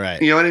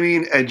 Right. You know what I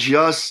mean? And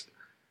just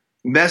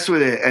mess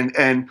with it.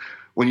 And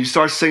when you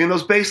start singing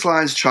those bass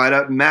lines, try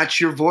to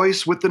match your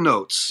voice with the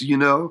notes,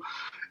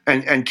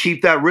 and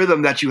keep that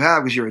rhythm that you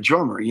have because you're a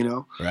drummer,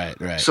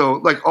 Right. So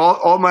like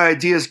all my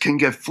ideas can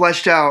get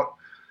fleshed out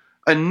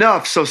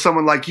enough so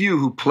someone like you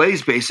who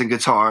plays bass and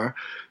guitar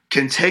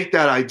can take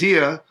that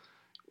idea,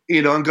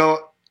 and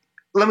go,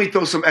 let me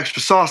throw some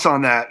extra sauce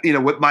on that,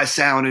 with my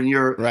sound and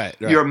your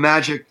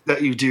magic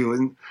that you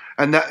do.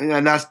 And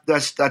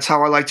that's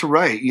how I like to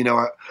write.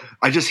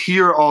 I just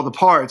hear all the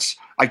parts.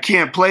 I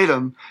can't play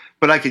them,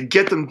 but I can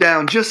get them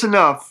down just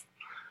enough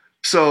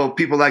so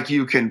people like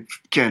you can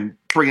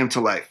bring them to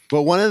life.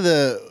 Well, one of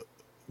the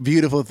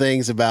beautiful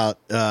things about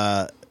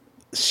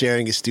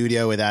sharing a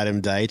studio with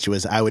Adam Deitch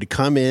was I would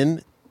come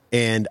in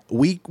And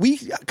we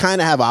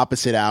kind of have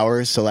opposite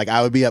hours. So like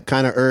I would be up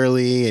kind of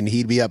early and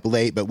he'd be up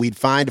late, but we'd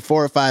find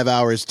 4 or 5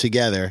 hours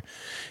together.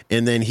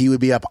 And then he would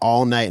be up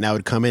all night and I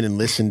would come in and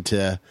listen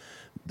to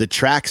the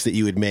tracks that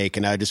you would make.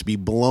 And I would just be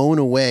blown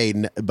away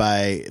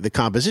by the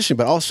composition,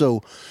 but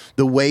also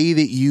the way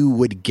that you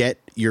would get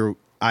your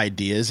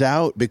ideas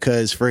out.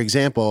 Because, for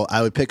example,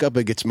 I would pick up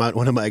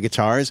one of my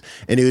guitars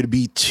and it would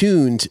be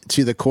tuned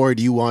to the chord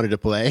you wanted to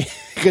play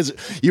because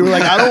you were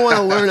like, I don't want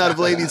to learn how to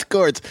play these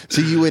chords.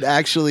 So you would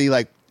actually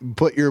like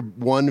put your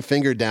one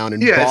finger down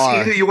and bar.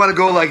 Either you want to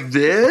go like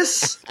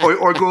this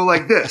or go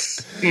like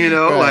this, right.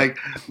 Like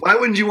why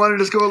wouldn't you want to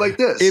just go like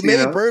this? It made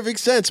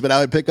perfect sense, but I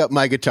would pick up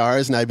my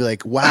guitars and I'd be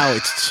like, wow,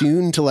 it's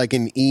tuned to like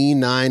an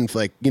E9,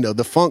 like,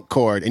 the funk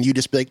chord. And you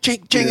just be like,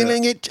 ching,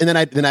 it. And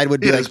then I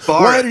would be like,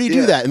 why did he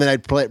do that? And then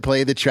I'd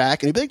play the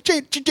track and he'd be like,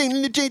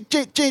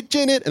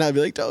 ching it. And I'd be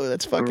like, oh,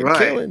 that's fucking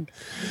killing.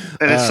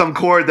 And it's some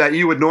chord that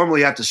you would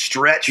normally have to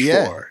stretch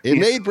for. It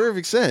made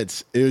perfect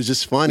sense. It was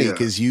just funny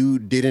because you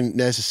didn't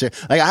necessarily,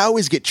 like I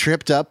always get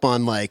tripped up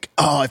on like,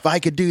 oh, if I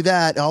could do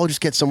that, I'll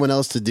just get someone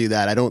else to do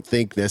that. I don't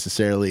think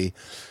necessarily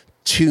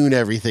tune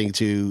everything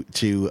to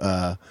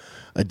a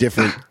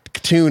different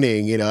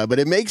tuning, but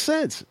it makes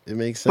sense. It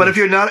makes sense. But if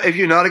you're not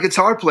a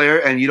guitar player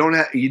and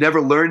you never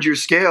learned your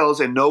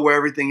scales and know where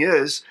everything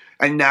is,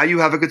 and now you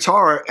have a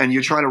guitar and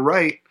you're trying to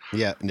write,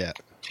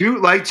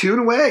 tune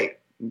away.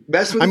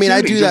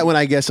 I do that when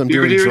I guess I'm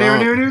doing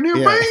drum.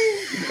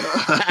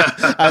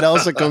 I'd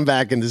also come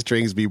back and the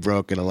strings be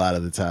broken a lot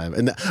of the time.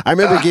 And I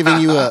remember giving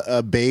you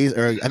a bass,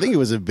 or I think it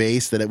was a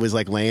bass that it was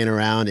like laying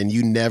around and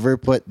you never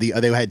put they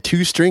had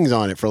 2 strings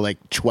on it for like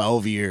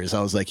 12 years.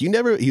 I was like, he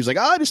was like,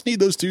 I just need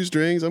those 2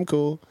 strings. I'm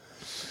cool.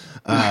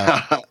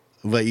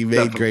 But you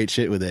made great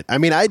shit with it.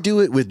 I do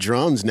it with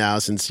drums now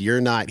since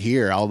you're not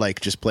here. I'll like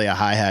just play a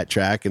hi-hat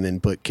track and then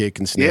put kick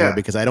and snare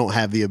because I don't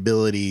have the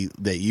ability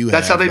that you have.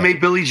 That's how they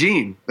made Billie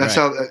Jean. That's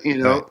how,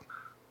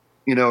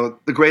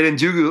 the great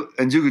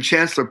Ndugu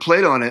Chancellor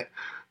played on it.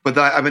 But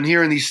I've been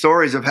hearing these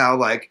stories of how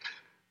like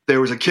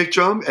there was a kick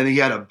drum and he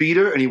had a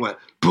beater and he went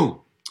boom,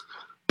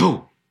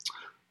 boom,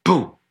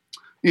 boom,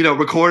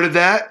 recorded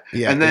that.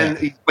 Yeah, and then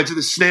he went to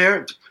the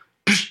snare,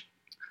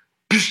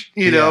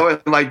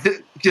 and like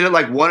did it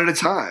like one at a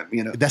time,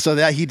 That's so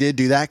that he did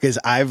do that because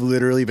I've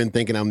literally been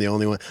thinking I'm the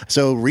only one.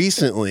 So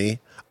recently,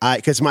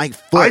 because my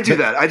foot, I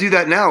do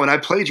that now when I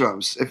play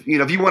drums. If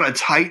you want a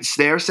tight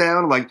snare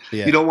sound, like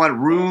you don't want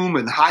room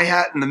and hi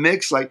hat in the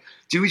mix, like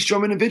do each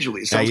drum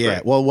individually. It sounds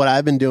great. Well, what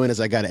I've been doing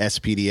is I got an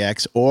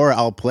SPDX, or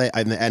I'll play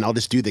and I'll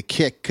just do the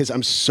kick because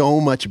I'm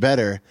so much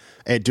better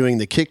at doing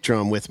the kick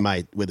drum with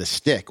a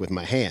stick with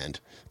my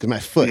hand. Because my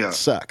foot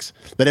sucks,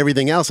 but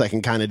everything else I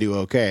can kind of do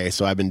okay.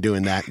 So I've been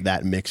doing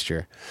that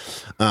mixture.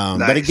 Nice.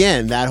 But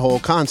again, that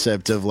whole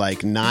concept of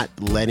like not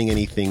letting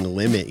anything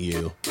limit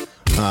you,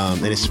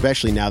 and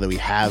especially now that we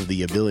have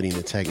the ability and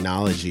the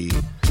technology,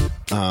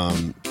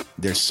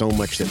 there's so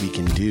much that we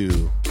can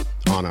do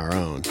on our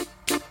own.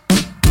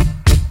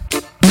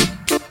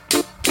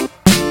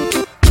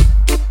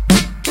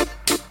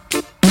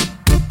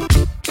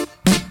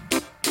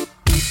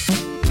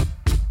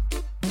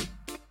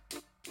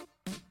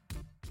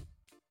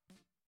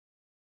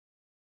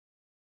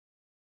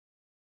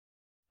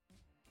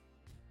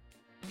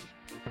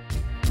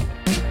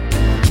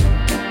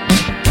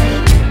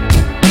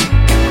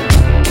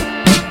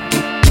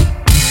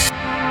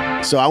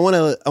 So I want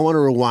to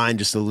rewind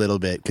just a little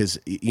bit because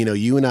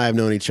you and I have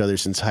known each other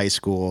since high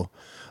school,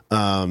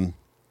 and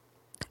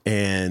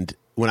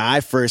when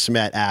I first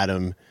met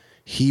Adam,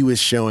 he was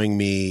showing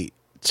me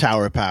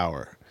Tower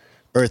Power,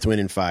 Earth, Wind,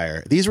 and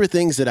Fire. These were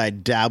things that I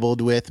dabbled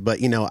with, but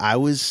I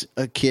was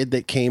a kid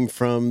that came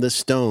from the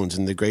Stones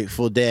and the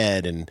Grateful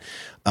Dead, and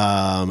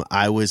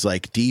I was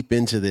like deep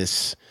into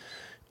this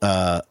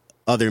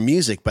other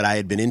music. But I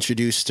had been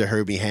introduced to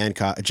Herbie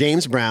Hancock,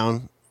 James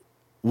Brown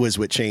was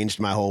what changed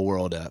my whole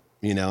world up.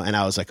 And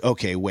I was like,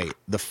 okay, wait,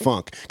 the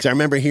funk. Because I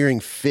remember hearing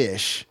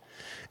Fish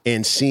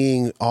and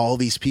seeing all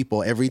these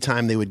people every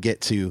time they would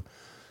get to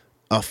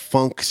a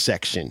funk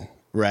section,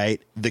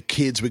 right? The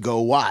kids would go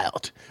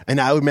wild.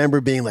 And I remember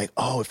being like,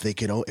 oh, if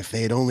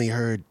they had only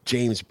heard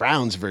James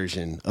Brown's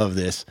version of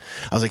this.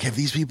 I was like, have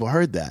these people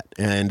heard that?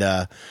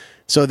 And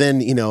so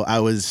then, I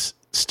was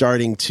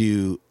starting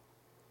to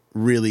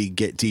really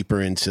get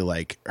deeper into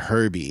like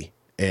Herbie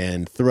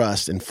and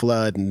Thrust and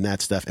Flood and that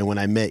stuff. And when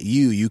I met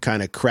you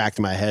kind of cracked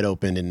my head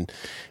open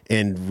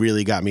and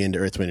really got me into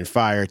Earth, Wind, and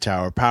Fire,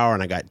 Tower Power,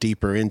 and I got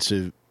deeper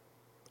into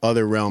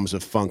other realms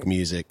of funk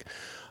music.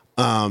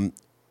 But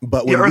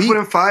when Earth, Wind,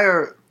 and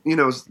Fire,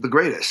 is the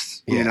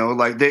greatest.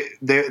 Like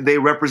they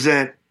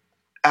represent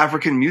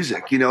African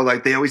music.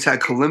 Like they always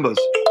had kalimbas.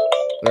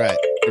 Right.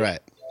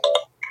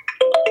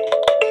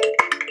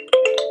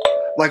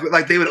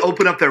 Like they would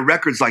open up their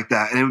records like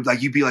that, and it would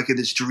like you'd be like in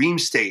this dream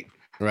state.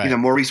 Right.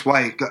 Maurice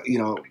White,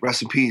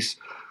 rest in peace.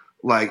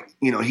 Like,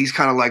 he's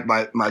kind of like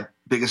my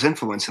biggest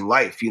influence in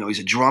life. He's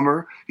a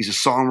drummer. He's a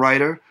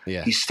songwriter.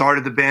 Yeah. He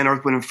started the band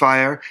Earth, Wind, and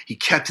Fire. He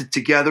kept it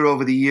together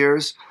over the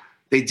years.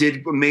 They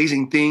did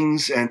amazing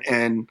things.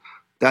 And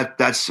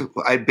that's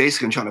I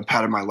basically am trying to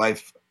pattern my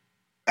life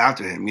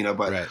after him, you know.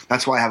 But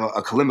that's why I have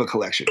a kalimba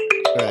collection.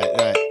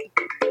 Right.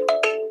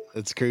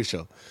 That's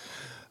crucial.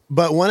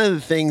 But one of the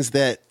things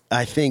that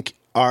I think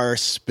our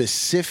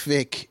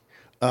specific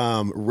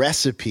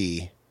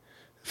recipe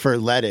for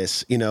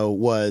lettuce, you know,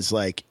 was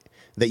like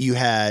that you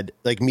had,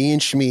 like me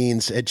and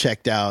Schmeens had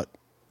checked out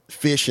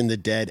Fish and the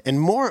Dead, and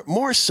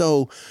more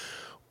so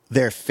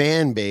their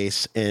fan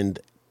base and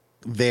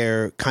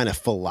their kind of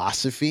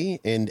philosophy,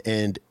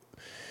 and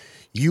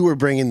you were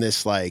bringing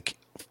this like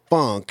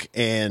funk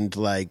and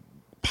like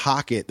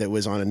pocket that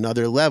was on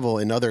another level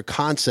and other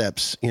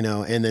concepts, you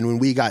know. And then when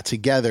we got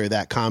together,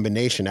 that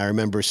combination, I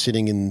remember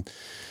sitting in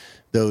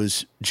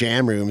those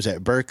jam rooms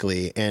at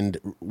Berkeley, and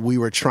we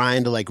were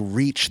trying to like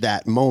reach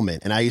that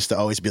moment. And I used to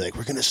always be like,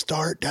 we're going to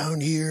start down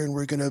here and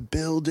we're going to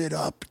build it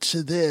up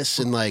to this.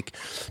 And like,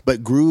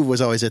 but groove was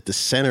always at the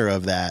center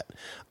of that.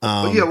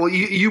 Well,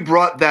 you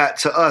brought that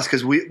to us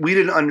because we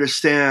didn't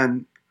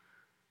understand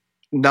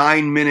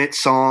 9-minute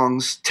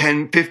songs,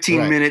 10,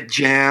 15-minute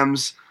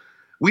jams.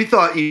 We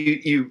thought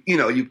you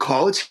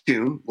call a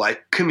tune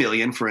like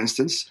Chameleon, for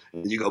instance,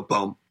 and you go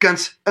boom,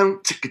 guns,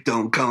 tick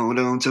don't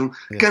guns. You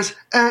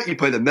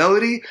play the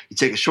melody, you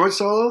take a short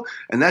solo,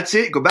 and that's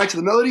it. You go back to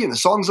the melody, and the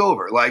song's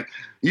over. Like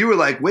you were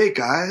like, wait,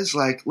 guys,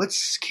 like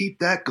let's keep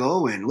that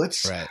going.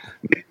 Let's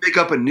make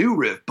up a new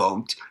riff.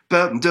 Boom,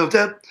 and all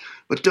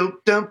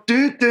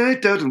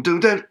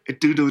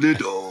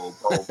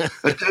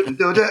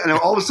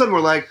of a sudden we're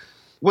like,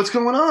 what's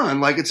going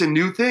on? Like, it's a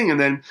new thing. And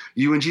then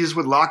you and Jesus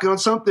would lock in on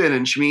something,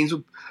 and Schmeens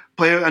would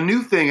play a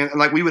new thing. And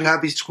like, we would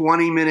have these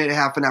 20-minute,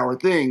 half an hour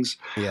things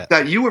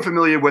that you were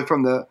familiar with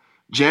from the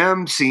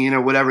jam scene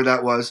or whatever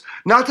that was.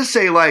 Not to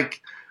say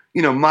like,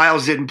 you know,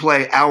 Miles didn't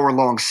play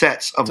hour-long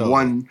sets of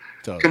one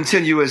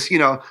continuous, you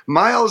know,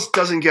 Miles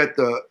doesn't get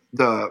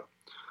the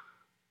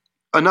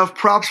enough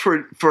props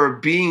for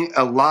being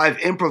a live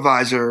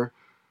improviser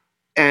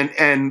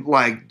and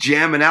like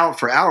jamming out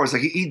for hours.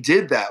 Like he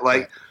did that.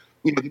 Like,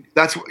 you know,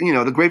 that's, you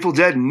know, the Grateful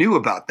Dead knew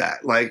about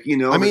that. Like, you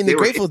know, I mean, the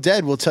Grateful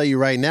Dead will tell you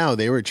right now,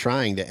 they were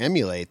trying to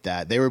emulate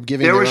that. They were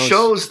giving there were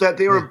shows that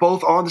they were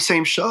both on the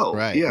same show.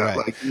 Right. Yeah. Right.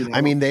 Like, you know. I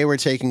mean, they were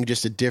taking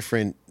just a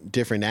different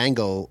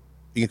angle,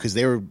 because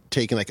they were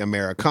taking like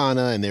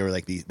Americana, and they were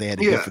like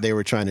they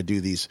were trying to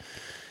do these,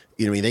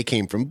 you know, I mean, they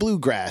came from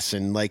bluegrass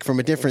and like from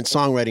a different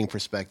songwriting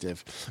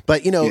perspective.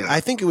 But, you know,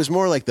 I think it was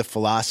more like the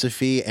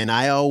philosophy. And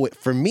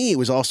for me, it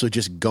was also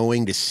just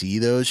going to see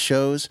those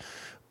shows,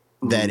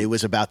 that it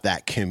was about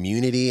that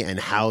community and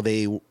how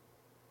they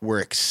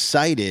were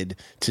excited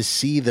to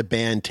see the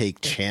band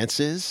take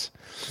chances.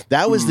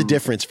 That was the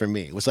difference for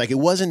me. It was like, it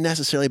wasn't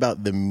necessarily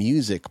about the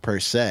music per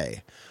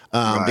se.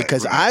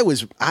 Because I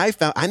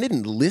found I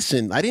didn't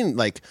listen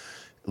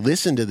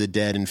to the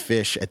Dead and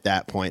Fish at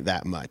that point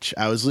that much.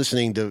 I was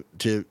listening to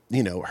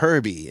you know,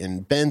 Herbie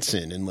and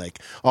Benson and like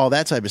all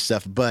that type of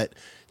stuff. But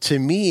to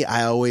me,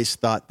 I always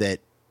thought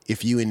that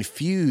if you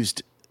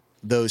infused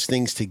those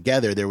things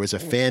together, there was a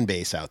fan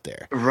base out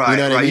there. Right. You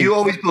know what I mean? You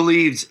always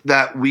believed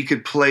that we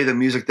could play the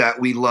music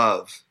that we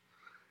love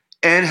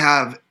and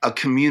have a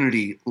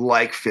community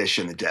like Fish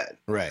and the Dead.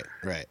 Right.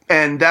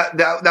 And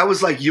that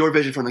was like your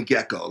vision from the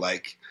get-go.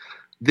 Like,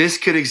 this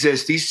could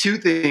exist. These two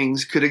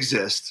things could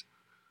exist.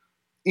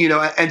 You know,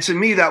 and to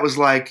me, that was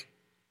like,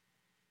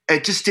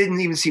 it just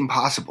didn't even seem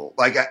possible.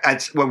 Like,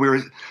 when we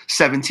were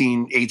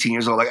 17, 18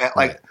 years old,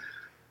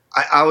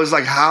 I was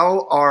like,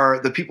 how are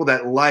the people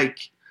that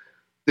like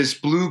this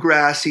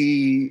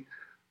bluegrassy,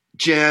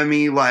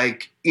 jammy,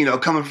 like, you know,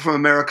 coming from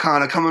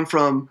Americana, coming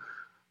from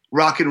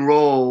rock and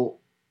roll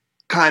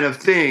kind of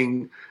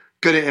thing,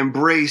 going to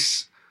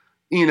embrace,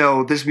 you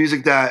know, this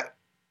music that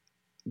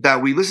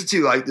we listen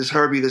to, like this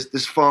Herbie,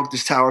 this funk,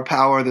 this Tower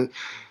Power,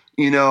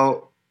 you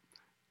know,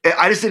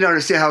 I just didn't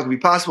understand how it could be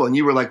possible. And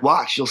you were like,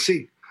 watch, you'll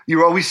see. You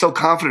were always so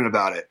confident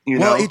about it. You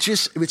know? Well,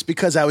 it's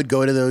because I would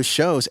go to those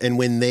shows, and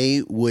when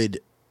they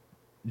would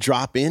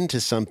drop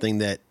into something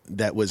that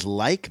was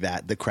like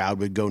that, the crowd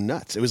would go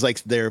nuts. It was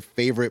like their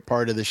favorite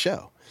part of the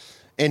show.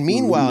 And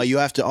meanwhile, you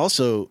have to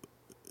also,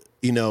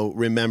 you know,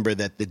 remember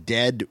that the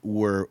Dead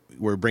were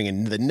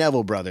bringing the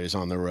Neville brothers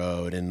on the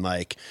road, and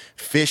like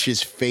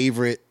Fish's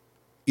favorite,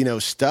 you know,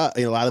 stuff.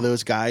 You know, a lot of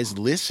those guys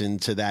listen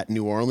to that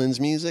New Orleans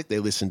music. They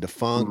listen to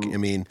funk. I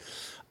mean,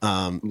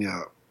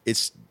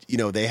 it's, you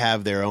know, they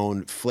have their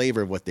own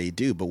flavor of what they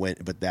do, but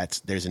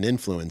there's an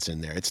influence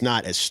in there. It's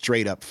not as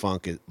straight up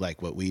funk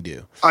like what we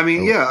do. I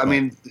mean, I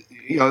mean,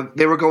 you know,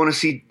 they were going to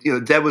see, you know,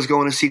 Dead was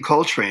going to see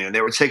Coltrane, and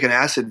they were taking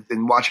acid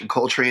and watching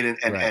Coltrane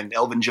and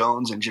Elvin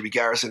Jones and Jimmy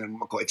Garrison and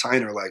McCoy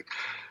Tyner. Like,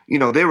 you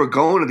know, they were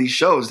going to these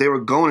shows. They were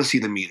going to see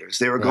the Meters.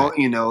 They were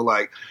going, you know,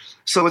 like,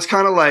 so it's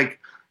kind of like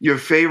your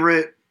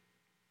favorite,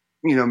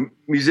 you know,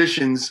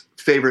 musician's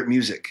favorite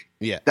music.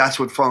 Yeah. That's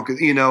what funk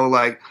is, you know,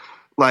 like,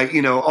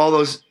 you know, all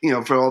those, you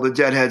know, for all the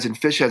Deadheads and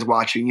Fishheads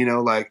watching, you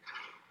know, like,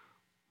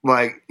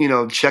 you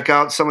know, check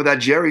out some of that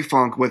Jerry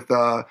funk with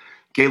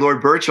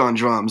Gaylord Birch on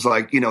drums.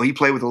 Like, you know, he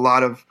played with a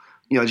lot of,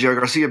 you know, Jerry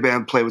Garcia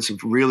band played with some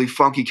really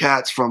funky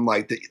cats from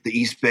like the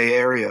East Bay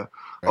area,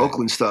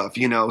 Oakland stuff,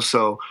 you know.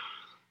 So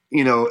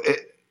you know,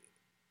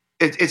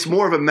 it's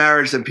more of a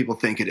marriage than people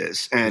think it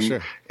is.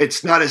 And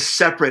it's not as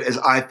separate as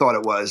I thought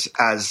it was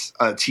as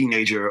a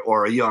teenager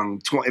or a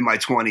young in my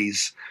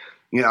 20s.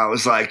 You know, I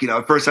was like, you know,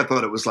 at first I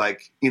thought it was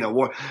like, you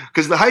know,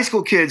 because the high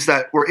school kids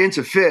that were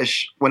into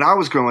Phish when I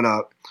was growing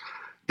up,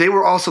 they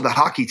were also the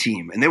hockey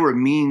team, and they were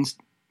mean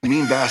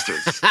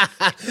bastards.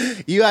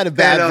 You had a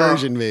bad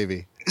version,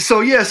 maybe. So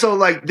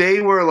like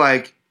they were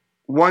like,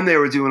 one, they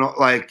were doing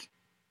like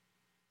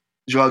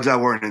drugs I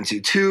weren't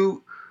into.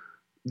 Two,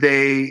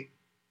 they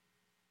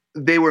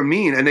were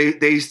mean, and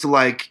they used to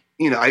like,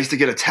 you know, I used to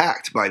get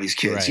attacked by these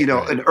kids, you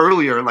know, and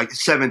earlier, like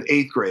 7th,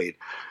 8th grade.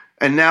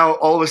 And now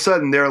all of a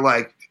sudden they're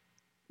like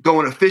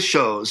going to Phish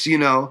shows, you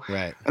know?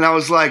 Right. And I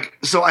was like,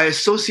 so I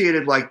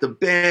associated like the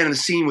band and the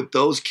scene with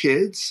those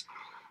kids,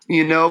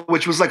 you know,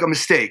 which was like a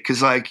mistake.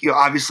 Cause like, you know,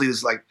 obviously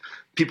there's like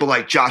people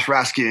like Josh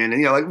Raskin and,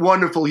 you know, like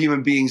wonderful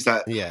human beings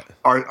that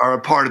are a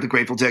part of the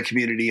Grateful Dead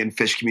community and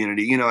Phish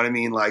community. You know what I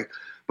mean? Like,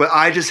 but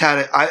I just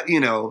had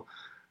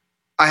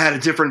I had a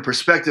different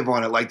perspective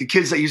on it. Like the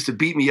kids that used to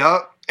beat me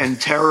up and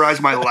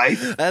terrorize my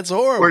life. That's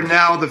horrible. Were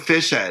now the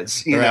Phish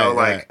heads, you know,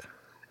 like,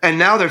 and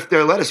now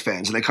they're Lettuce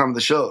fans and they come to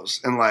the shows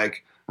and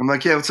like, I'm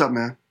like, yeah, what's up,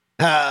 man?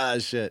 Ah,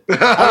 shit.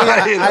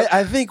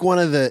 I think one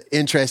of the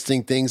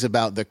interesting things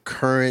about the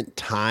current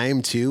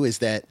time too is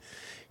that,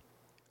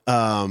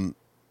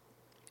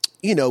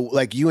 you know,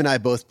 like you and I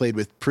both played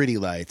with Pretty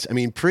Lights. I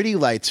mean, Pretty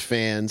Lights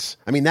fans,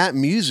 I mean, that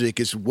music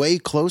is way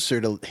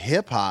closer to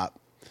hip hop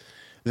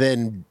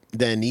than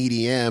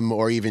EDM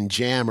or even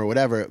jam or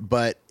whatever,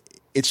 but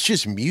it's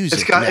just music.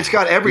 It's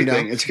got everything.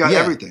 You know? It's got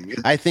everything.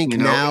 I think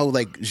now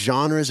like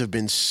genres have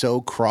been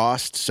so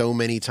crossed so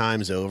many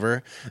times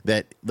over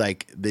that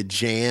like the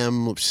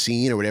jam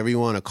scene or whatever you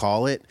want to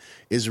call it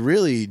is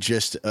really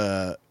just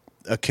a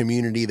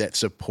community that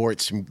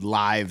supports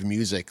live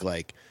music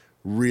like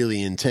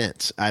really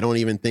intense. I don't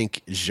even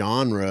think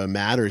genre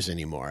matters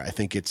anymore. I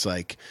think it's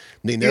like,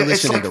 I mean, they're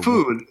listening to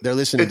food. They're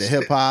listening to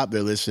hip hop.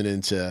 They're listening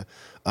to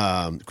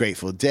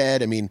Grateful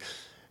Dead. I mean,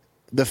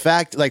 the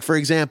fact, like, for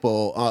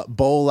example,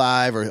 Bowl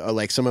Live or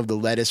like some of the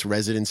Lettuce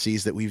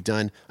residencies that we've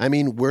done, I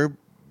mean, we're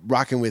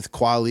rocking with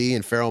Kweli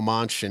and Pharoah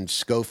Monch and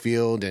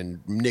Schofield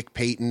and Nick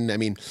Payton. I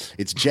mean,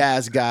 it's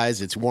jazz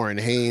guys, it's Warren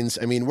Haynes.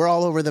 I mean, we're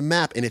all over the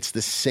map, and it's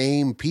the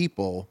same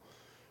people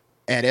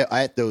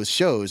at those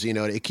shows. You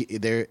know,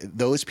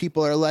 those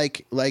people are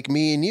like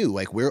me and you.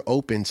 Like, we're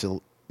open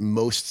to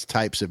most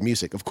types of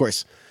music. Of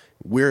course,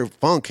 we're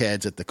funk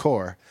heads at the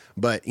core.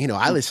 But, you know,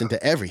 I listen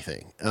to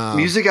everything.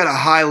 Music at a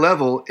high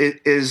level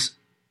is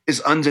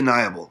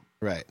undeniable.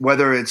 Right.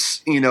 Whether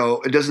it's, you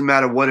know, it doesn't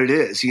matter what it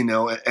is, you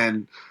know,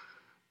 and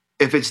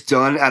if it's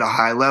done at a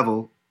high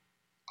level,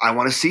 I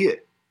want to see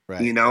it,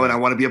 you know, and I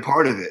want to be a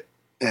part of it.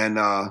 And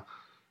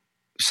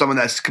someone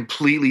that's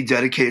completely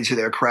dedicated to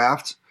their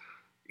craft,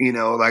 you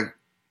know, like,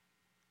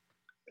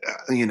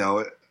 you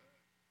know,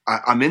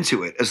 I'm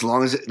into it as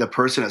long as the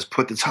person has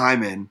put the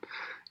time in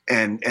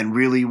and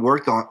really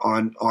worked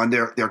on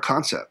their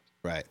concept.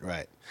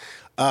 Right.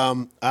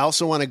 I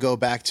also want to go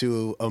back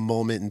to a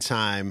moment in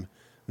time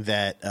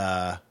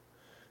that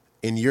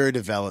in your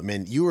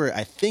development, you were,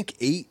 I think,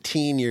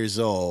 18 years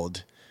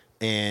old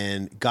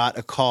and got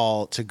a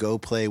call to go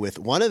play with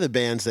one of the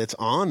bands that's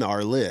on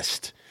our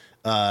list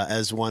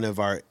as one of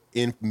our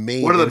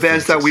main one of the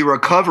bands that we were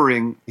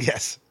covering.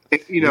 Yes.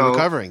 You know, we were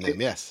covering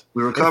them, yes.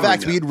 We were covering In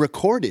fact, them. we'd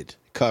recorded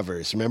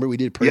covers. Remember, we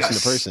did Person to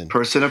Person.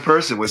 Person to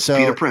Person with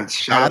Peter Prince.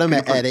 Shout Adam,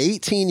 at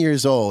 18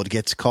 years old,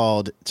 gets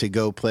called to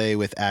go play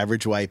with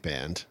Average White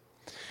Band.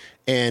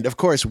 And, of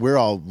course, we're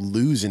all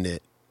losing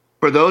it.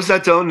 For those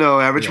that don't know,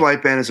 Average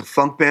White Band is a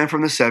funk band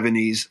from the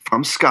 70s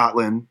from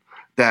Scotland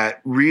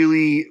that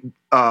really,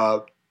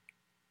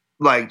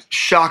 like,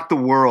 shocked the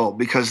world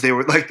because they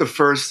were, like, the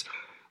first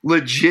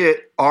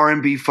legit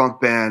R&B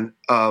funk band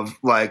of,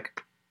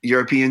 like,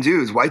 European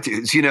dudes, white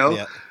dudes, you know?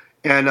 Yeah.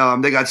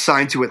 And they got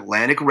signed to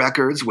Atlantic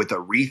Records with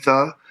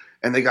Aretha,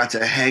 and they got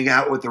to hang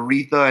out with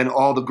Aretha and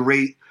all the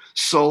great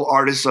soul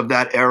artists of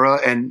that era,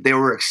 and they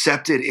were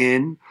accepted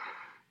in,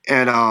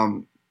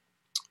 and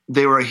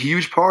they were a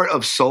huge part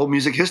of soul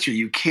music history.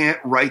 You can't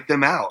write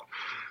them out.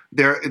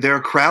 Their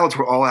crowds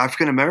were all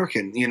African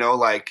American, you know,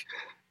 like,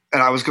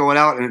 and I was going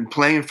out and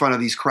playing in front of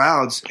these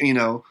crowds, you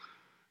know,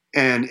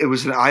 and it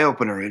was an eye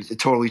opener. It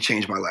totally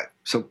changed my life.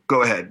 So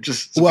go ahead.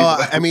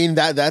 I mean,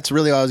 that's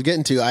really what I was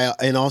getting to.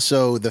 And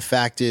also the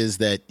fact is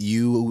that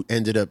you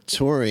ended up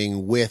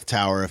touring with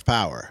Tower of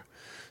Power.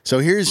 So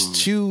here's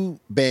two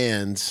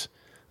bands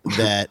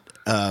that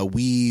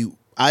we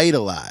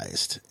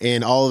idolized,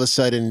 and all of a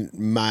sudden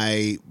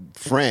my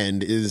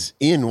friend is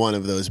in one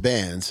of those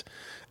bands.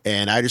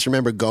 And I just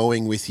remember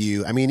going with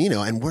you. I mean, you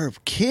know, and we're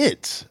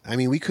kids. I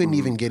mean, we couldn't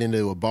even get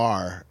into a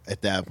bar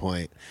at that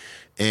point.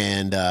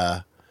 And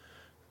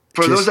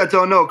for those that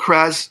don't know,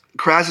 Kraz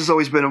has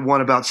always been one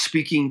about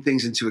speaking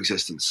things into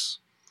existence.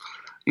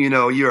 You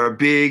know, you're a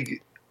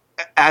big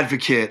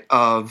advocate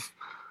of,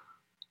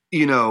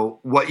 you know,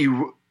 what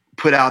you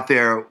put out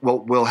there,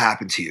 what will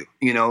happen to you.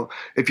 You know,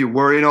 if you're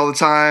worrying all the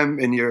time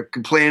and you're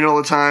complaining all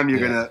the time, you're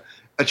going to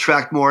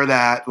attract more of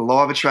that. The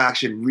law of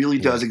attraction really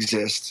does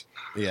exist.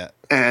 Yeah.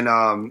 And,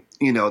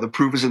 the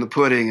proof is in the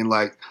pudding. And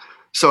like,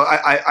 so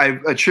I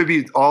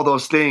attribute all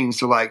those things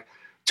to like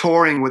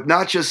touring with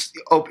not just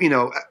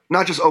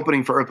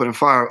opening for Earth, Wind and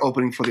Fire,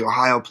 opening for the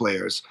Ohio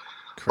Players,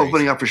 Crazy.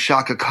 opening up for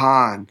Shaka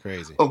Khan,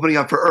 Crazy. opening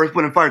up for Earth,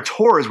 Wind and Fire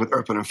tours with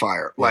Earth, Wind and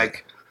Fire. Yeah.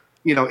 Like,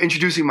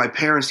 introducing my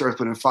parents to Earth,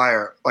 Wind and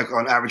Fire, like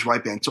on Average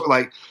White Band. So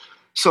like,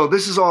 so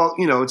this is all,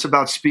 it's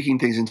about speaking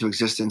things into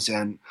existence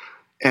and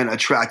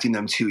attracting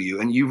them to you.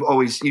 And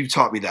you've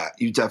taught me that.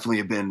 You definitely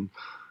have been,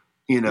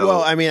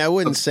 Well, I mean, I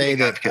wouldn't say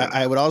that.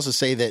 I would also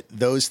say that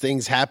those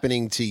things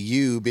happening to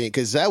you,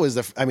 because that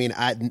was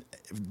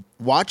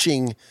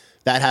watching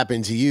that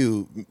happen to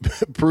you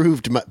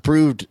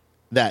proved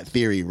that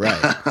theory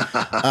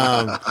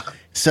right.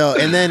 So,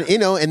 and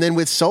then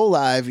with Soul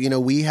Live,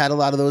 we had a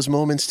lot of those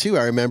moments too.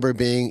 I remember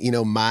being,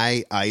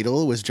 my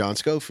idol was John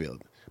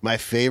Scofield. My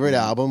favorite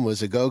album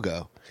was A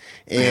Go-Go.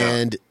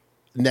 And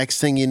next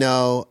thing you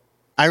know,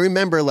 I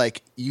remember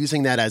like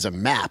using that as a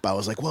map. I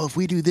was like, well, if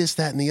we do this,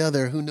 that, and the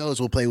other, who knows?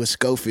 We'll play with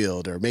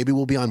Scofield, or maybe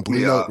we'll be on Blue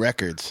Note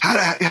Records.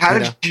 How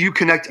did you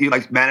connect? You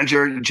like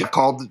manager Jeff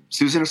called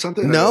Susan or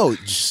something? No,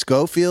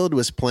 Scofield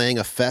was playing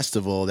a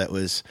festival that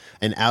was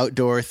an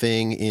outdoor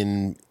thing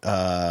in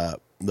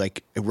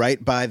like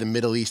right by the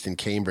Middle East in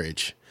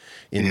Cambridge,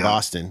 in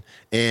Boston,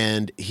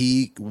 and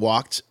he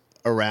walked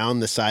around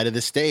the side of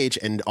the stage,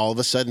 and all of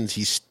a sudden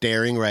he's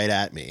staring right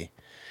at me.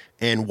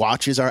 And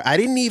watches I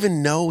didn't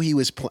even know he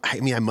was I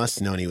mean, I must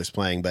have known he was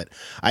playing, but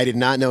I did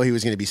not know he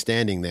was going to be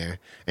standing there.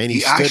 And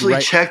he actually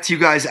checked you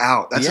guys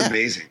out. That's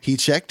amazing. He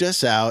checked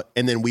us out,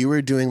 and then we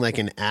were doing like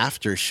an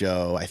after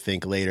show, I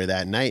think, later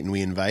that night, and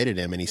we invited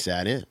him, and he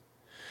sat in.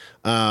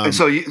 And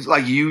so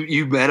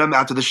you met him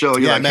after the show.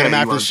 I met him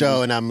after the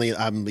show, and I'm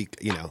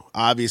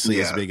obviously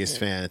his biggest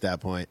fan at that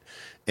point.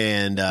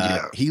 And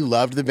he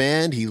loved the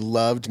band. He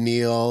loved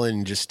Neil,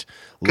 and just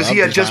because he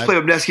had just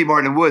played with Nesky,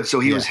 Martin, and Wood, so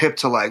he was hip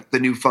to like the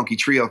new funky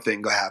trio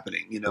thing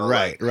happening.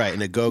 Right.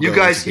 And A Go-Go.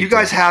 You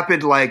guys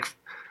happened like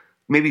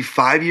maybe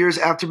 5 years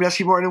after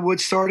Nesky, Martin, and Wood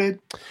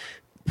started.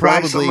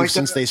 Probably like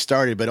since they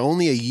started, but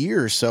only a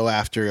year or so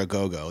after A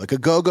Go-Go. Like A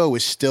Go-Go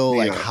was still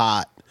like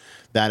hot.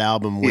 That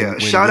album. When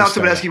shout out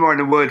to Nesky,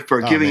 Martin, and Wood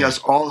for giving us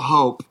all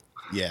hope.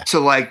 Yeah. To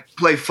like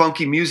play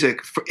funky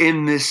music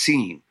in this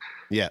scene.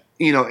 Yeah.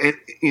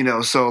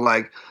 So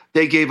like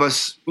they gave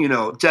us,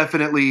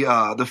 definitely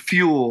the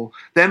fuel.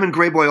 Them and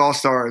Grey Boy All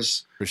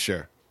Stars for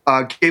sure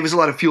gave us a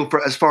lot of fuel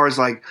for as far as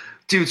like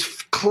dudes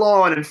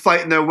clawing and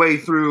fighting their way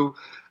through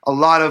a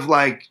lot of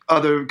like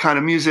other kind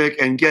of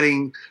music and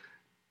getting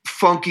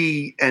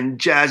funky and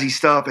jazzy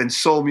stuff and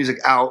soul music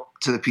out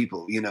to the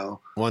people.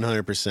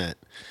 100%.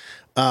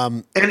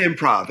 And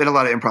improv and a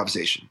lot of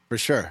improvisation for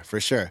sure.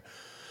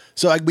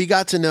 So I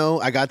got to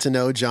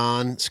know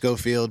John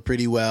Scofield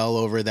pretty well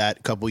over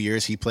that couple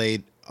years. He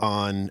played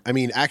on,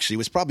 actually it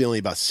was probably only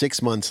about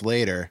 6 months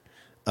later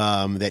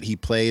that he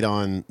played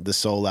on the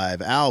Soul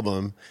Live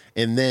album.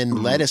 And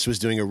then Lettuce was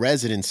doing a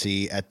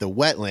residency at the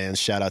Wetlands.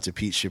 Shout out to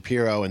Pete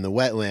Shapiro and the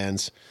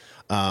Wetlands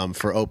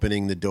for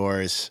opening the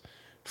doors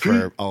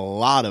for a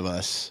lot of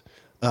us.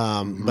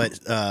 But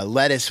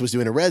Lettuce was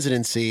doing a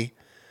residency.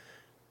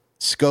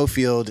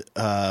 Scofield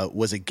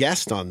was a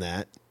guest on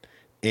that.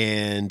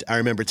 And I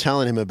remember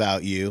telling him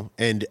about you.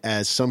 And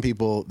as some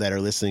people that are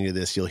listening to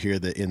this, you'll hear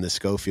that in the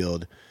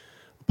Scofield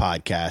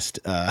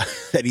podcast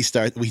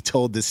that we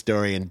told this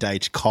story, and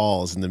Deitch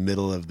calls in the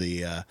middle of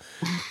the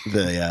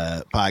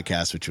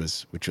podcast,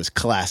 which was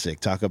classic.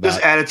 Talk about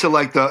just added to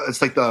like the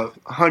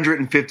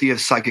 150th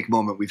psychic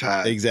moment we've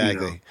had.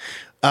 Exactly.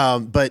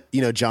 But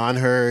John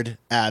heard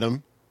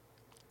Adam,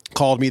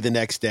 called me the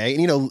next day,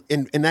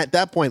 and at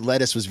that point,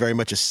 Lettuce was very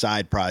much a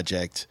side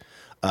project.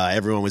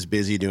 Everyone was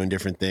busy doing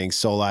different things.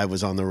 Soul Live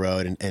was on the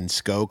road, and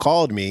Sco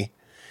called me,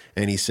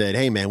 and he said,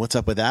 "Hey man, what's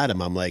up with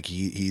Adam?" I'm like,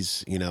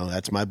 "He's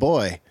that's my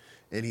boy,"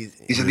 and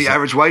he's in the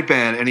Average White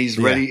Band, and he's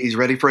ready. He's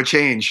ready for a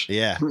change.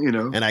 Yeah,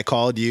 And I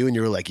called you, and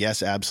you were like,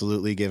 "Yes,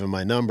 absolutely." Give him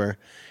my number,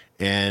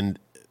 and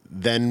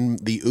then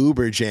the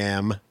Uber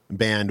Jam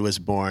band was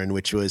born,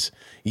 which was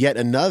yet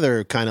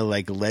another kind of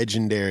like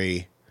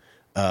legendary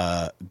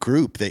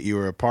group that you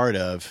were a part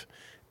of.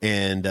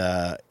 And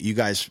you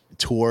guys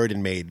toured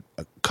and made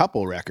a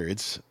couple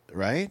records,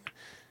 right?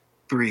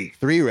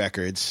 Three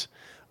records.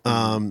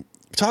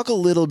 Talk a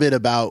little bit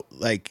about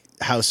like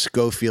how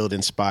Scofield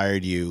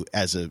inspired you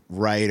as a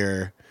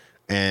writer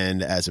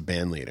and as a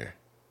band leader.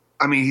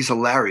 He's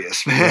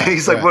hilarious, man. Yeah,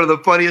 he's like one of the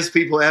funniest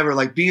people ever.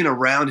 Like being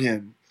around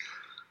him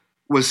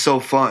was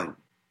so fun,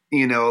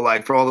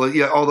 like for all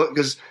the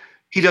because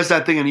he does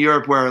that thing in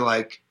Europe where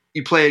like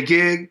you play a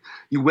gig,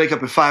 you wake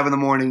up at 5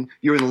 a.m,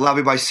 you're in the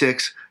lobby by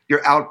 6.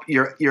 You're out.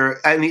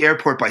 You're in the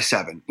airport by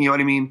 7. You know what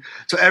I mean?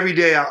 So every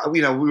day,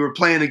 we were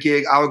playing a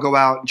gig. I would go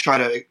out and try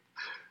to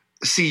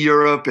see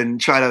Europe and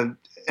try to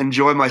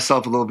enjoy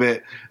myself a little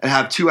bit and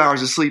have 2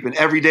 hours of sleep. And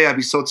every day, I'd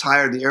be so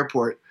tired in the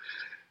airport.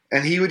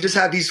 And he would just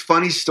have these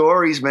funny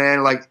stories,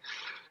 man. Like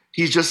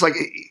he's just like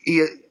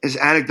his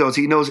anecdotes.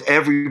 He knows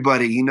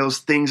everybody. He knows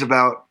things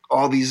about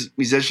all these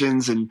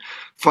musicians and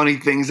funny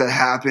things that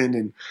happened.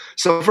 And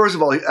so, first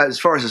of all, as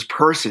far as his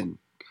person,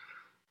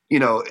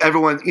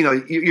 everyone,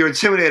 you're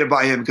intimidated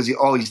by him because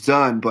all he's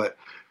done. But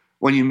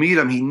when you meet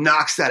him, he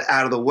knocks that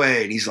out of the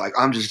way, and he's like,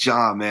 "I'm just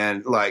John,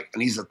 man."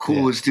 And he's the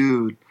coolest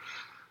dude,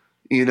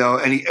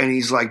 And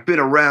he's like been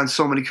around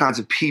so many kinds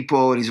of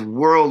people, and he's a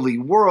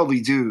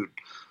worldly dude,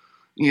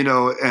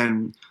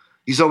 And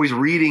he's always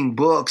reading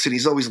books, and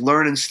he's always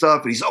learning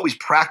stuff, and he's always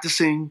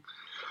practicing.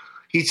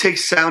 He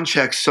takes sound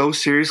checks so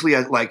seriously,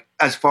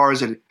 as far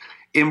as an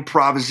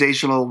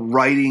improvisational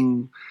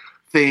writing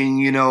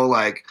thing,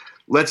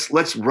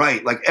 let's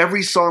write. Like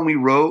every song we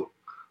wrote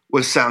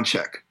was sound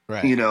check,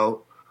 right.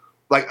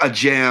 Like a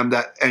jam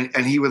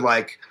and he would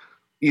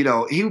he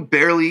would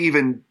barely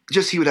even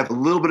he would have a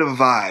little bit of a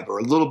vibe or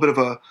a little bit of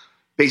a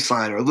bass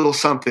line or a little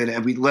something,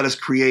 and we'd let us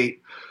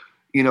create,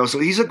 so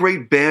he's a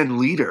great band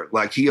leader.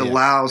 Like he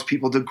allows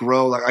people to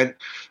grow.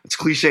 It's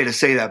cliche to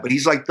say that, but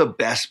he's like the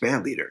best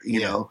band leader,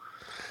 know?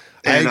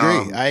 And,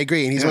 I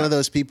agree. And he's one of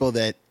those people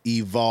that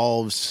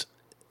evolves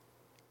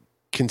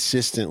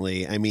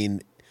consistently. I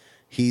mean,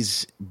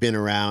 he's been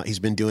around, he's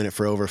been doing it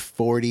for over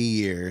 40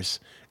 years,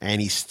 and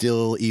he's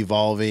still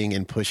evolving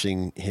and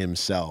pushing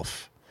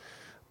himself.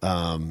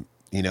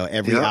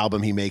 Every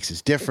album he makes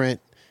is different.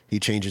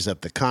 He changes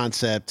up the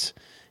concept.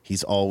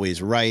 He's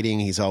always writing.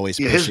 He's always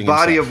pushing his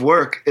body himself. of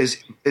work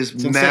is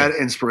mad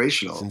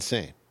inspirational. It's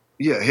insane.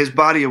 Yeah, his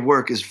body of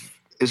work is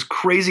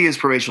crazy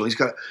inspirational. He's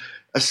got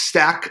a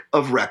stack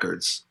of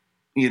records,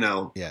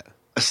 Yeah.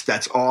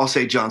 That's all I'll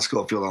say John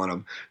Scofield on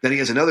him. Then he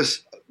has another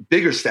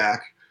bigger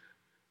stack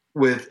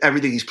with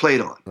everything he's played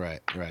on.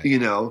 Right.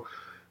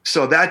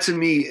 So that to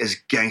me is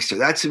gangster.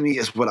 That to me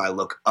is what I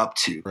look up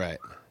to. Right.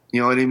 You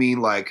know what I mean?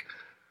 Like,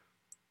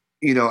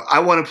 I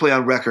want to play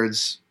on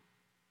records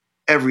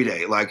every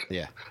day. Like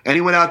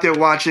anyone out there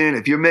watching,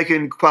 if you're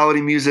making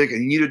quality music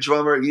and you need a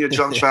drummer, you need a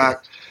drum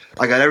track,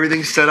 I got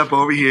everything set up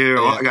over here.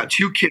 Yeah. I got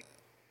 2 kits.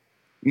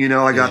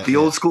 I got the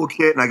old school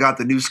kit and I got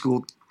the new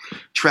school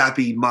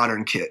trappy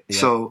modern kit. Yeah,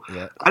 so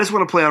I just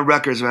want to play on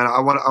records, man.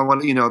 I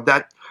want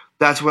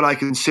that's what I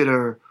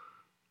consider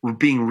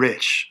being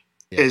rich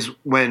is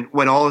when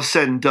all is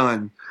said and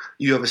done,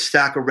 you have a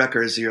stack of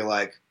records and you're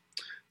like,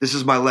 this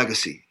is my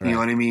legacy. Right. You know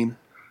what I mean?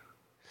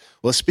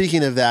 Well,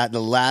 speaking of that, the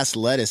last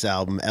Lettuce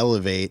album,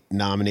 Elevate,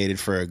 nominated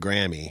for a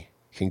Grammy.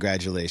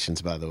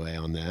 Congratulations, by the way,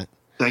 on that.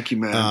 Thank you,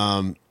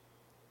 man.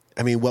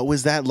 I mean, what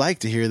was that like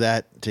to hear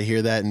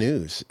that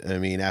news? I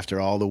mean,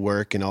 after all the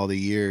work and all the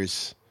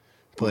years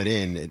put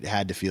in, it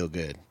had to feel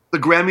good. The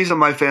Grammys in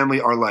my family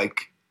are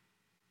like,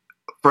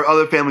 for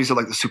other families, are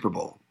like the Super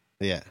Bowl.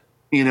 Yeah.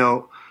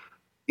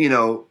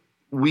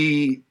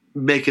 We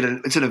make it,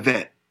 it's an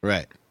event.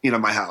 Right.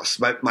 My house.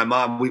 My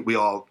mom, we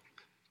all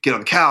get on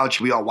the couch,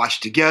 we all watch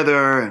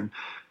together, and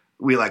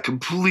we like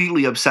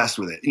completely obsessed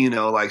with it,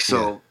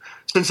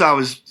 Since I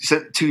was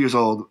 2 years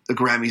old, the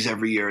Grammys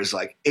every year is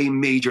like a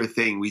major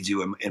thing we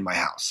do in my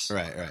house.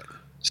 Right.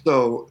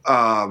 So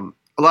a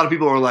lot of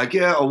people are like,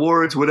 yeah,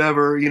 awards,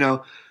 whatever,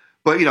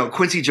 But,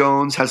 Quincy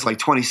Jones has like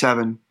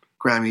 27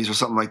 Grammys or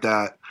something like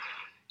that.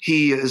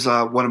 He is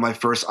one of my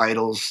first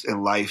idols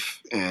in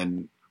life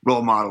and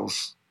role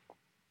models.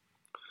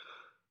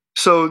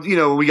 So,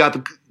 we got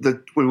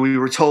when we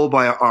were told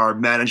by our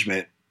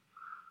management,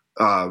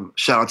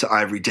 shout out to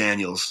Ivory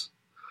Daniels,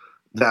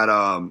 that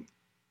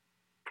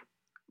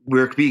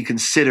we're being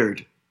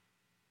considered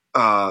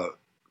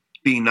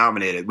being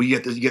nominated. You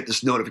get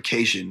this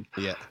notification,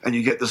 and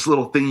you get this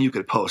little thing you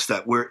could post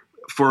that we're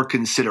for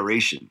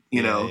consideration,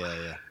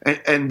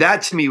 And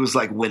that to me was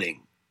like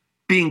winning.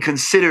 Being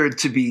considered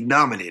to be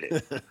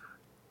nominated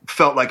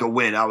felt like a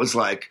win. I was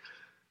like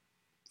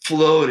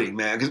floating,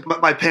 man, because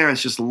my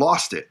parents just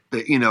lost it.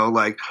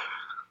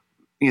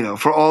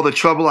 For all the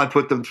trouble I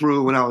put them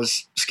through when I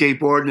was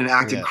skateboarding and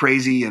acting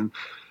crazy and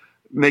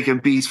making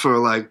beats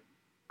for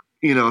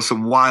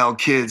some wild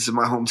kids in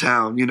my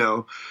hometown,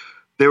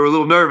 they were a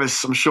little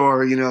nervous, I'm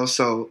sure,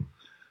 so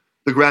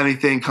the Grammy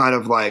thing kind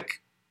of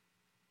like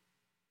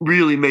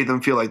really made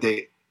them feel like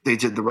they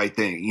did the right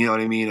thing. You know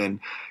what I mean? And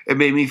it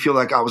made me feel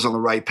like I was on the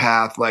right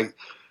path. Like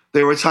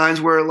there were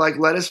times where like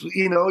Lettuce,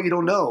 you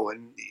don't know.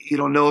 And you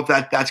don't know if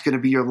that's going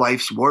to be your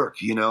life's work,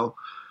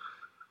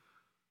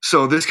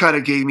 So this kind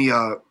of gave me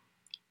a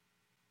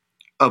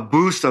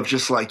boost of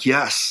just like,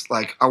 yes,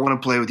 like I want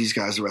to play with these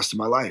guys the rest of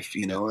my life,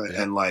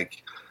 and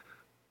like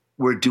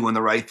we're doing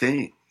the right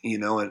thing,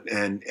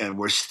 and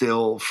we're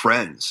still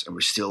friends and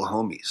we're still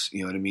homies.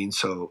 You know what I mean?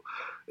 So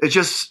it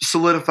just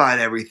solidified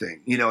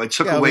everything. It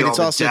took away all the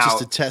doubt. It's also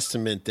just a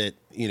testament that,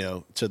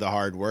 to the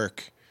hard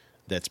work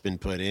that's been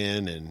put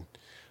in. And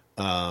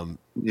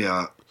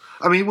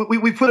I mean,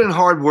 we put in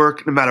hard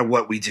work no matter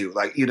what we do.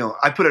 Like,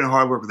 I put in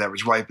hard work with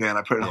Average White Band.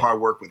 I put in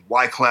hard work with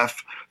Wyclef,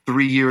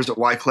 3 years at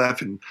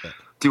Wyclef and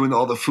doing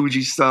all the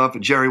Fuji stuff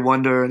and Jerry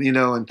Wonder,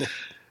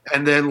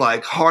 and then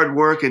like hard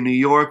work in New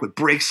York with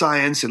Break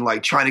Science and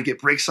like trying to get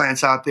Break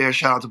Science out there.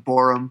 Shout out to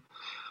Borum.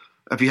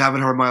 If you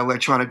haven't heard my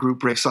electronic group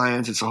Break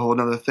Science, it's a whole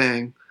nother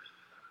thing.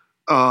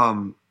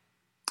 So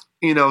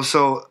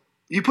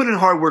you put in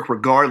hard work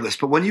regardless,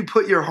 but when you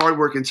put your hard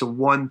work into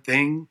one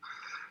thing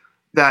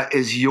that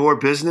is your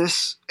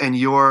business and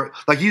your,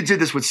 like you did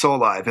this with Soul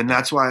Live, and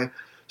that's why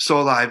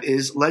Soul Live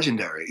is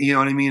legendary. You know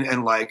what I mean?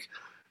 And like,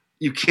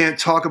 you can't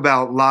talk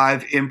about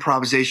live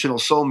improvisational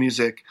soul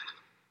music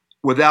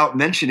without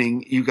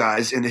mentioning you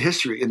guys in the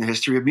history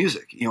of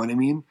music. You know what I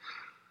mean?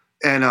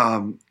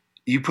 And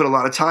you put a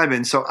lot of time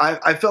in. So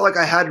I felt like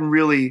I hadn't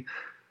really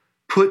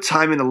put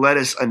time into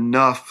Lettuce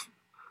enough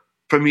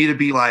for me to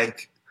be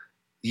like,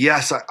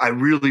 yes, I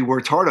really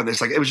worked hard on this.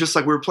 Like, it was just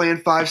like we were playing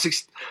 5,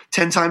 6,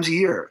 10 times a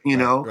year, you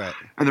know? Right.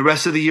 And the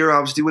rest of the year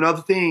I was doing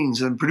other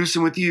things and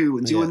producing with you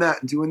and doing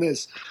that and doing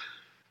this.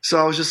 So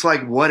I was just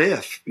like, what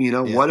if, you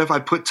know, what if I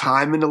put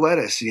time into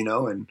Lettuce, you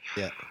know? And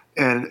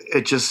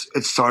it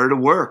started to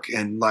work.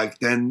 And like,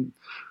 then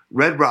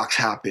Red Rocks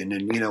happened,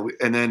 and, you know,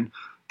 and then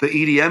the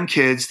EDM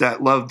kids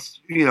that loved,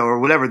 you know, or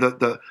whatever,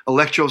 the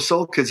electro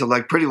soul kids of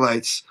like Pretty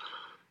Lights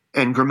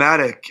and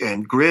Grammatic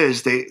and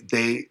Grizz,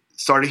 they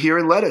started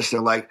hearing Lettuce. They're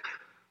like,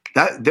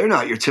 that they're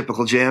not your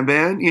typical jam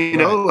band, you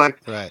know,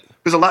 like,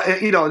 there's a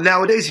lot, you know,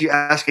 nowadays you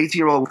ask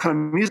 18-year-old what kind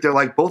of music, they're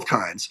like both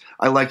kinds.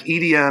 I like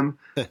EDM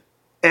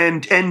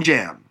and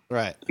jam.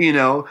 Right. You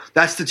know,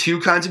 that's the two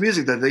kinds of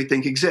music that they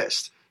think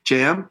exist,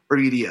 jam or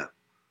EDM.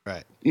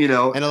 Right. You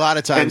know, and a lot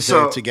of times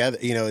they're together,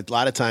 you know, a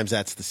lot of times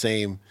that's the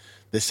same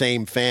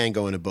fan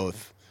going to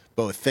both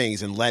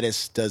things. And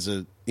Lettuce does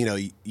you know,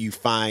 you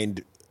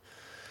find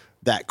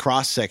that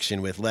cross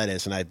section with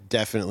Lettuce, and I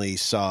definitely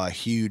saw a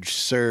huge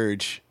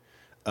surge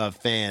of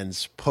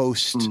fans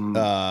post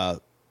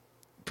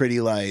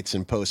Pretty Lights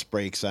and post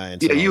Break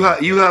Science. Yeah,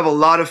 you have a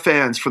lot of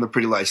fans for the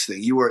Pretty Lights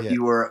thing. You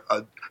were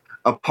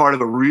a part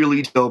of a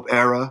really dope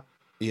era.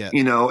 Yeah,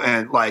 you know,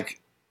 and like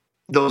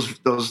those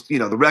you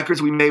know, the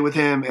records we made with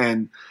him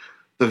and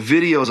the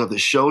videos of the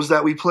shows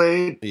that we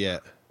played.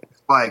 Yeah.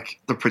 Like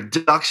the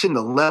production,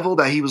 the level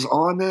that he was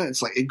on there,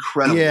 it's like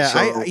incredible. Yeah,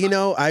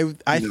 so,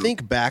 I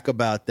think back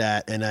about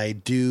that, and I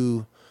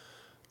do,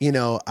 you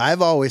know,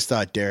 I've always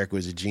thought Derek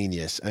was a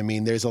genius. I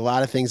mean, there's a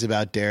lot of things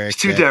about Derek.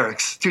 Two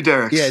Dereks.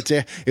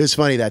 Yeah, it was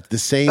funny that the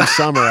same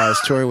summer I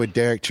was touring with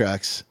Derek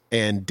Trucks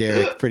and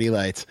Derek Pretty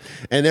Lights,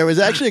 and there was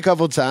actually a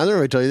couple of times, I don't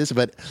know if I told you this,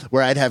 but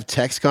where I'd have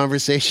text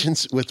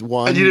conversations with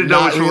one, and you didn't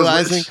not know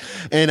realizing,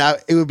 and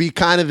it would be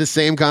kind of the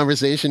same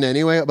conversation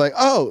anyway. I'm like,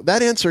 oh,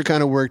 that answer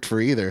kind of worked for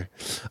either,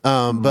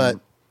 but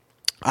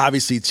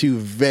obviously two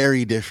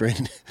very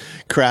different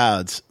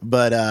crowds,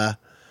 but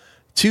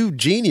two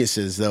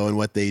geniuses though in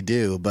what they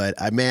do. But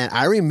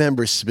I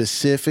remember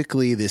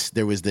specifically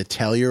there was the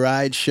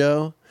Telluride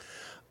show,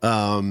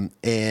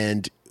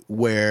 and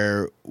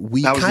where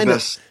we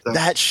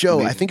that show,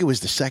 amazing. I think it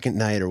was the second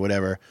night or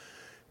whatever,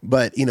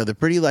 but you know, the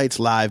Pretty Lights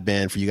live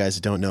band, for you guys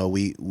that don't know,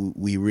 we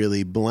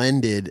really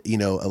blended, you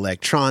know,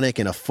 electronic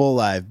and a full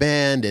live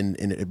band, and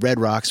at Red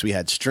Rocks we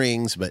had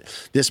strings, but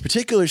this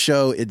particular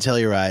show in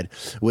Telluride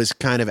was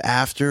kind of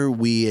after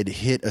we had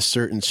hit a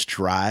certain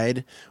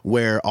stride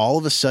where all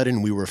of a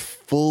sudden we were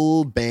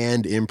full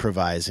band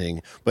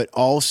improvising, but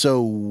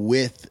also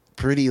with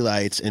Pretty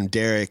Lights and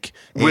Derek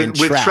and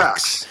with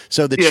tracks.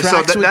 So the tracks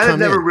would that come had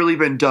never in. really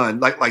been done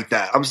like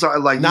that. I'm sorry,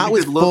 like not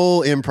with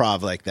full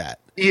improv like that.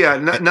 Yeah,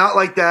 not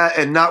like that,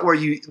 and not where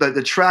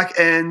the track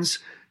ends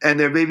and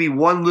there may be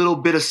one little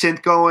bit of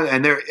synth going,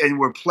 and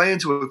we're playing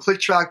to a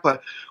click track,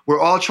 but we're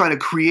all trying to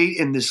create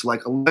in this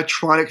like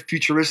electronic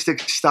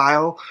futuristic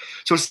style.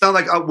 So it's not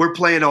like we're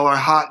playing all our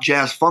hot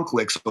jazz funk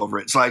licks over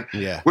it. It's like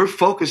we're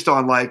focused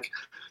on like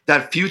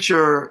that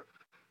future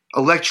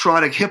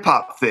electronic hip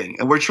hop thing,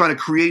 and we're trying to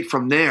create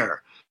from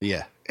there.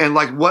 Yeah. And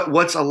like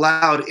what's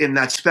allowed in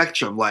that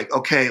spectrum, like,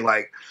 okay,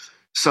 like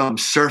some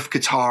surf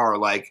guitar,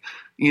 like,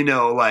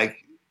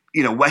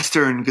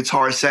 Western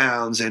guitar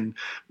sounds and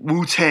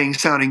Wu-Tang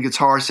sounding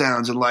guitar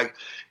sounds and like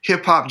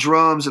hip hop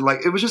drums, and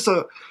like it was just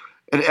an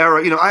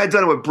era. I had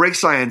done it with Break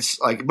Science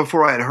like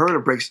before I had heard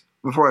of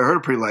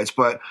Pretty Lights,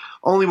 but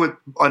only with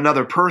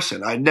another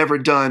person. I'd never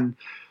done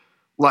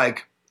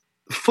like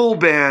full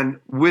band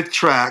with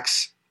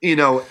tracks,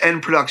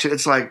 end production.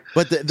 It's like,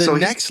 but the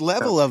next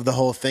level of the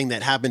whole thing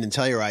that happened in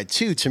Telluride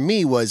too, to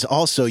me, was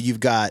also you've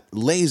got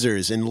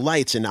lasers and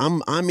lights, and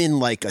I'm in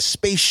like a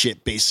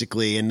spaceship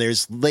basically, and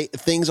there's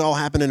things all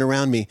happening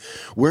around me.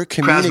 We're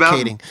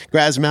communicating.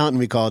 Grass Mountain,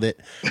 we called it,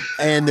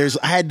 and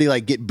I had to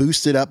like get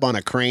boosted up on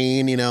a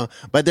crane,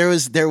 But there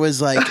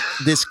was like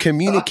this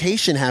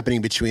communication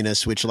happening between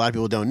us, which a lot of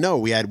people don't know.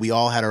 We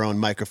all had our own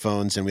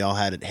microphones, and we all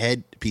had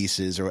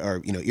headpieces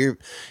or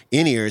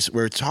in-ears.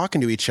 We're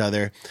talking to each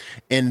other.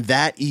 And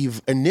that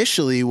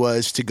initially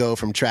was to go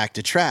from track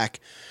to track.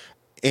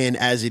 And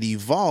as it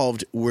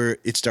evolved,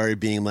 it started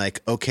being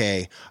like,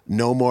 okay,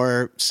 no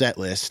more set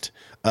list.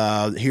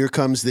 Here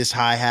comes this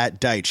hi-hat,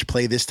 Deitch,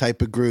 play this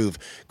type of groove.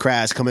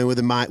 Kraz come in with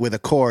a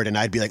chord, and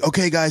I'd be like,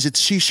 okay, guys, it's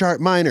C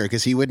sharp minor,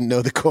 because he wouldn't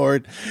know the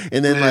chord.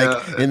 And then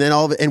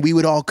and we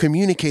would all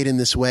communicate in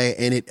this way,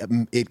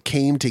 and it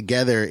came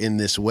together in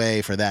this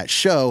way for that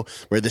show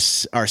where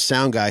our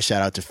sound guy,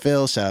 shout out to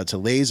Phil, shout out to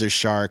Laser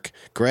Shark,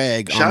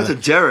 Greg. Shout out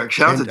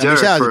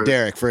to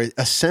Derek for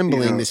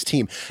assembling this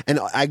team. And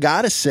I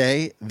gotta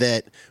say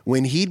that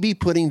when he'd be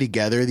putting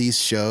together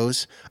these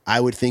shows, I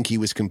would think he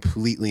was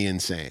completely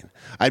insane.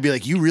 I'd be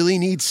like, you really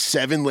need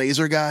 7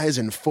 laser guys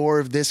and 4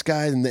 of this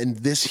guy and then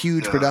this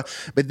huge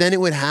production. But then it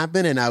would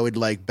happen and I would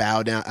like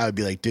bow down. I would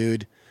be like,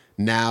 dude,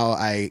 now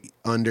I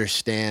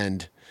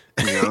understand,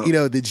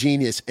 the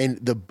genius and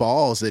the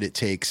balls that it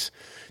takes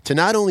to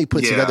not only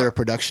put together a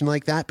production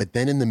like that, but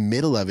then in the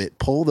middle of it,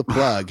 pull the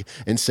plug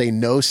and say,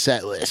 no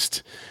set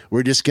list.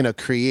 We're just going to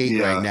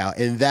create right now.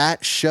 And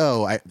that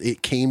show,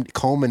 it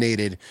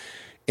culminated.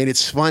 And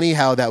it's funny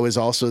how that was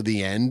also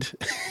the end,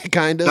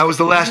 kind of. That was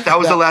the last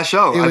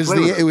show.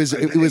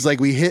 It was like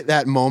we hit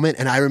that moment,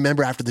 and I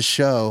remember after the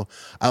show,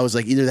 I was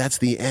like, either that's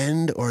the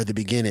end or the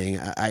beginning.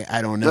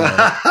 I don't know.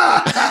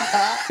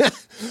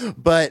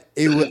 But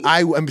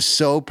I'm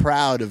so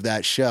proud of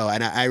that show,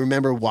 and I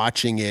remember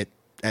watching it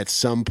at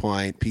some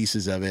point,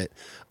 pieces of it.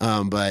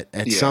 But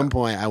at some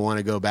point, I want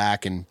to go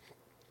back and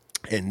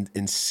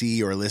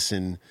see or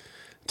listen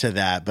to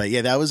that. But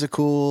yeah, that was a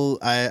cool,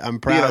 I'm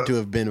proud to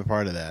have been a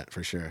part of that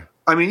for sure.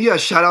 I mean,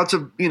 shout out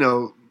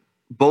to,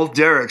 both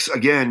Derek's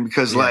again,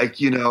 because like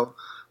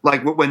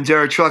when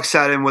Derek Truck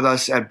sat in with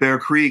us at Bear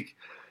Creek,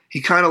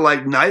 he kind of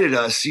like knighted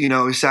us, he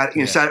sat,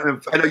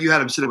 I know you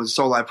had him sitting with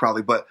Soul Live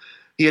probably, but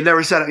he had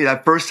never sat,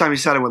 that first time he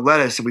sat in with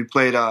Lettuce and we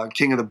played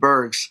King of the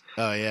Bergs.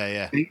 Oh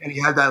yeah. And he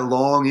had that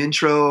long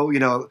intro,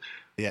 Yeah.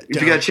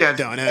 If you get a chance,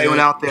 anyone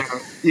out there.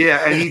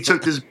 Yeah. And he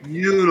took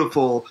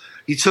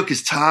he took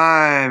his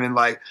time and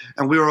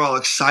we were all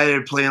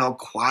excited, playing all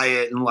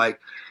quiet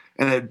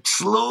and it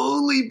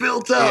slowly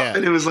built up,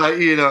 and it was like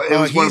it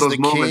was one of those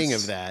moments. King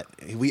of that.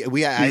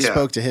 I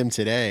spoke to him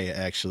today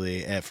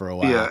actually for a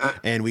while,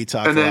 and we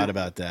talked a lot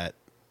about that.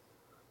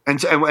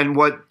 And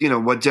what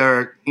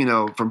Derek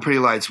from Pretty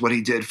Lights, what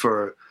he did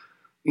for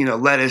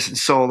Lettuce and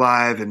Soul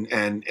Live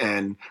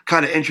and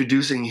kind of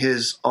introducing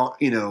his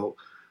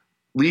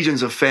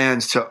legions of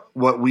fans to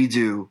what we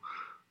do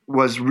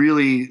was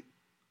really.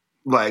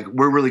 Like,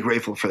 we're really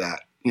grateful for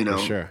that, For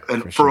sure.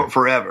 And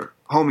forever.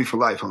 Homie for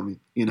life, homie,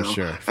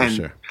 For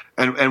sure.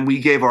 And we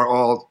gave our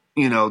all,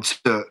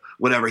 to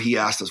whatever he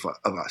asked us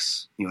of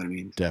us. You know what I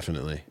mean?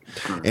 Definitely.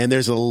 And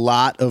there's a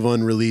lot of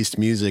unreleased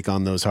music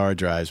on those hard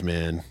drives,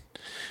 man.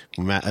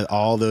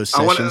 All those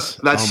sessions.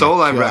 That Soul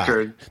Live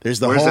record.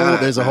 There's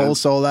a whole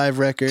Soul Live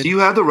record. Do you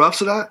have the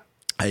roughs of that?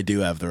 I do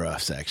have the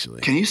roughs, actually.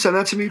 Can you send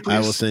that to me, please? I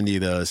will send you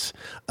those.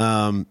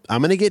 I'm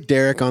going to get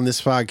Derek on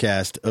this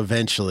podcast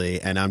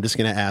eventually, and I'm just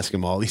going to ask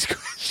him all these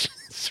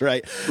questions,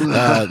 right?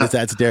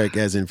 That's Derek,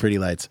 as in Pretty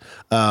Lights.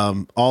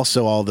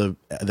 Also, all the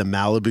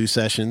Malibu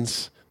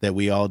sessions that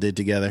we all did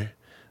together.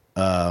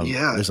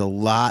 There's a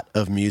lot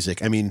of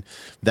music. I mean,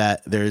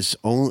 that there's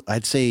only,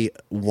 I'd say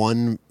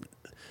 1/10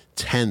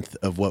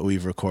 of what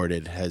we've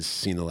recorded has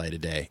seen the light of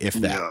day, if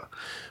that. Yeah.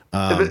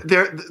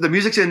 The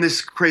music's in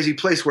this crazy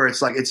place where it's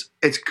like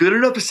it's good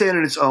enough to stand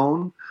on its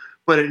own,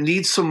 but it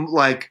needs some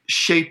like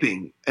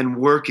shaping and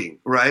working,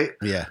 right?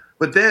 Yeah.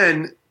 But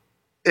then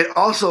it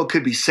also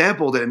could be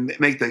sampled and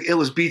make the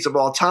illest beats of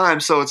all time.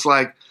 So it's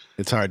like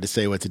it's hard to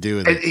say what to do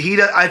with it.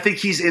 I think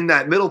he's in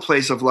that middle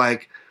place of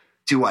like,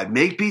 do I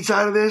make beats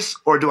out of this,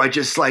 or do I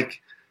just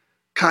like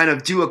kind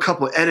of do a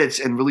couple of edits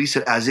and release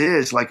it as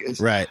is? Like,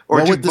 right.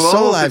 Or with the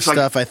Soul Live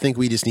stuff, I think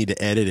we just need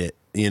to edit it.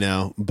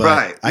 But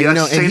right. And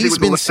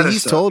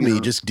he's told me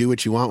just do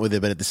what you want with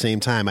it. But at the same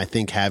time, I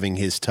think having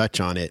his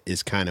touch on it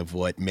is kind of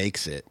what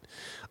makes it.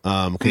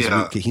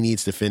 Because he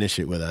needs to finish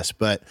it with us.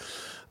 But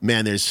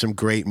man, there's some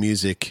great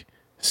music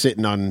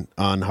sitting on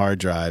hard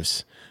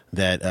drives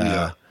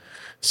that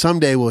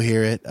someday we'll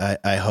hear it.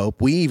 I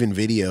hope. We even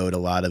videoed a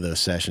lot of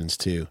those sessions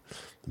too.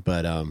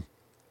 But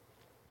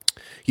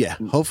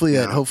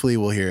hopefully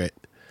we'll hear it.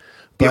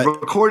 But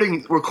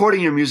recording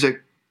your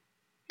music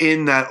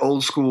in that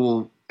old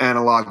school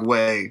analog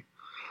way,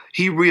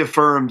 he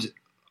reaffirmed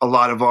a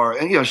lot of our,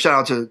 and shout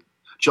out to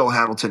Joel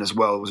Hamilton as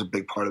well. It was a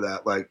big part of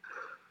that. Like,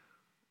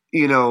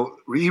 he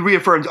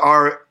reaffirmed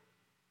our,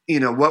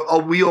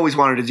 what we always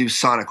wanted to do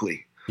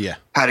sonically. Yeah.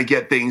 How to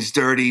get things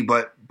dirty,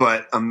 but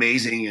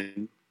amazing,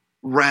 and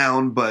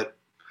round, but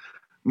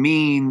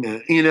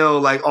mean,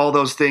 like all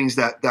those things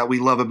that we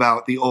love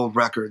about the old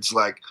records.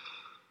 Like,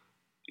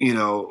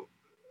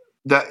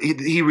 that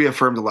he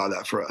reaffirmed a lot of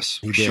that for us,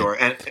 for sure.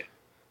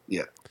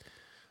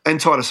 And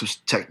taught us some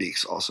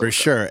techniques also. For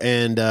sure.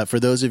 And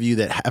for those of you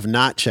that have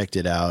not checked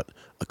it out,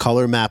 A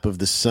Color Map of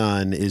the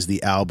Sun is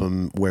the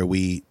album where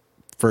we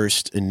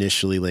first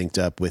initially linked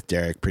up with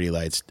Derek, Pretty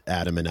Lights,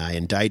 Adam, and I.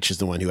 And Deitch is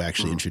the one who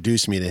actually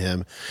introduced me to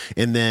him.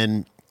 And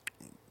then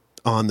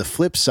on the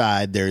flip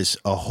side, there's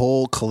a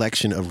whole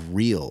collection of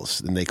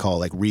reels, and they call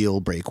like Reel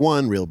Break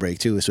 1, Reel Break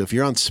 2. So if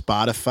you're on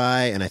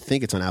Spotify, and I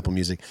think it's on Apple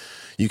Music,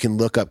 you can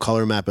look up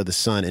Color Map of the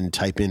Sun and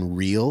type in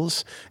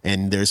reels,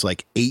 and there's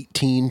like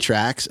 18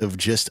 tracks of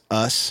just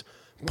us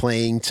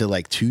playing to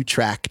like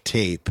 2-track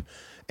tape.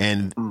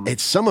 And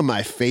it's some of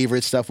my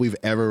favorite stuff we've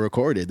ever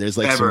recorded. There's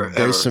like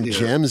some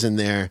gems in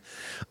there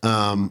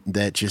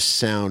that just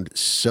sound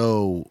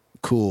so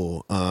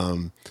cool.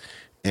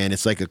 And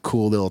it's like a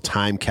cool little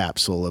time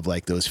capsule of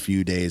like those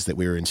few days that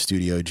we were in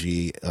Studio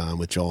G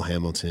with Joel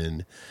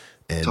Hamilton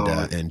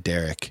and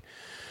Derek.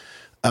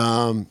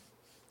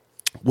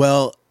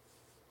 Well,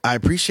 I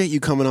appreciate you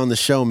coming on the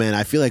show, man.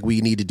 I feel like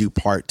we need to do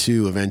part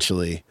 2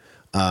 eventually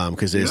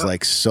because there's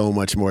like so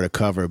much more to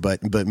cover.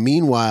 But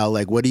meanwhile,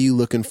 like, what are you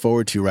looking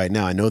forward to right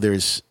now? I know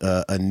there's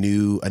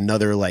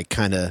another like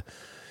kind of,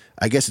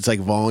 I guess it's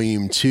like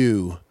volume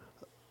 2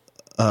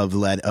 of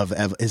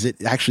is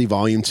it actually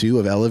volume 2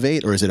 of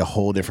Elevate, or is it a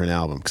whole different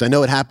album? Because I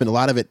know it happened. A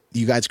lot of it,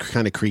 you guys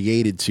kind of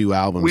created 2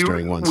 albums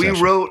during one session.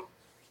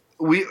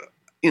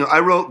 I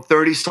wrote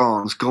 30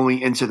 songs going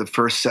into the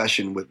first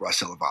session with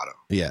Russ Elevato.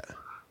 Yeah.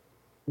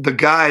 The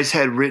guys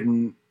had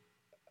written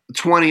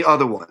 20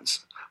 other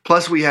ones.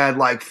 Plus we had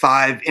like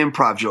 5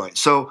 improv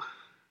joints. So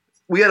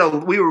we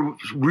were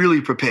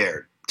really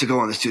prepared to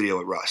go in the studio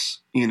with Russ,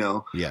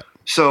 Yeah.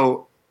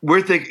 So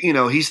we're thinking,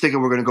 he's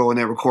thinking we're going to go in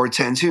there and record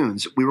 10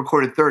 tunes. We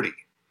recorded 30.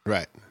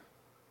 Right.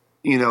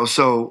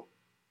 So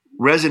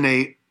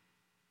Resonate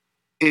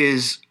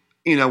is,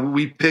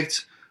 we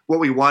picked what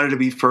we wanted to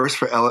be first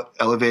for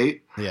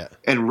Elevate. Yeah.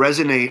 And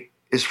Resonate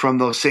is from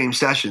those same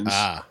sessions.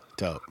 Ah,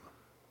 dope.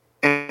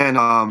 And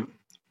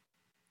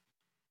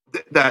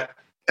that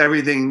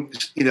everything,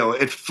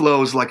 it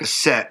flows like a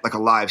set, like a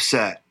live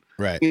set.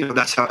 Right.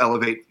 That's how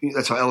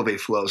Elevate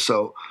flows.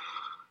 So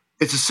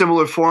it's a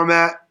similar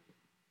format.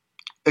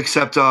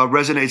 Except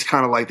Resonate's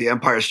kind of like The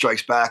Empire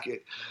Strikes Back.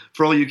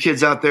 For all you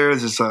kids out there,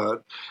 there's this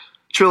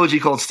trilogy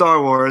called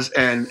Star Wars,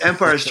 and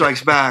Empire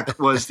Strikes Back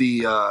was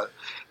the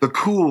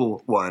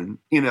cool one,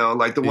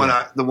 like the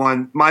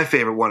one my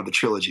favorite one of the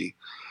trilogy.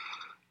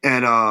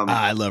 And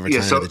I love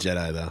Return of the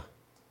Jedi though.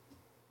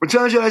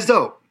 Return of the Jedi's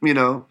dope,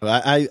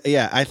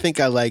 I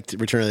think I liked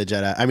Return of the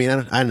Jedi. I mean, I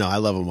don't know. I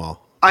love them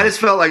all. I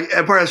just felt like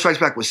Empire Strikes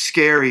Back was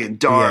scary and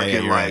dark,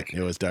 and like right.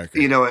 It was darker.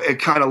 It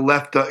kind of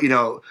left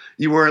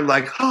you weren't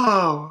like,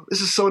 oh, this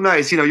is so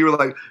nice. You were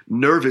like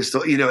nervous.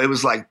 It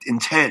was like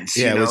intense.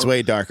 Yeah, it was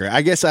way darker.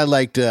 I guess I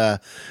liked. I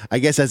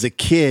guess as a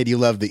kid, you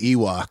loved the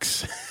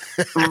Ewoks.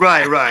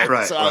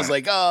 Right. So I was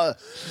like, oh,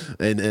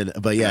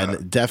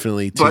 but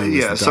definitely.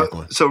 Too,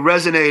 so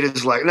Resonate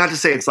is like, not to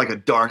say it's like a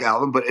dark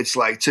album, but it's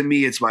like, to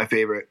me, it's my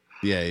favorite.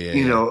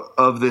 Yeah.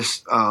 Of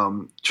this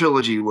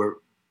trilogy we're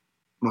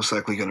most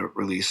likely going to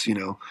release.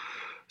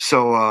 So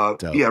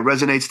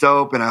Resonate's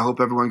dope, and I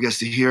hope everyone gets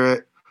to hear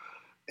it.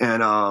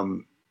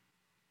 And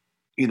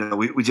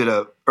we did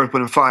a Earth,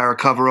 Wind and Fire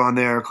cover on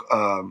there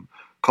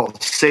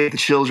called "Save the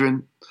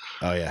Children."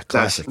 Oh yeah,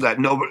 classic. That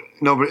nobody,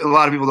 a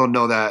lot of people don't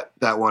know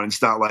that one.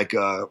 It's not like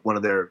one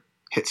of their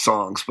hit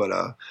songs,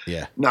 but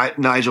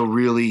Nigel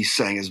really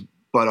sang his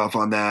butt off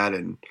on that,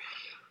 and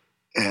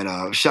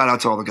shout out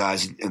to all the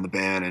guys in the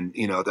band, and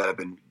that have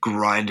been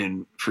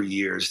grinding for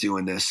years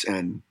doing this,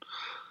 and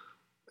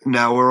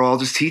now we're all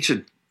just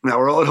teaching. Now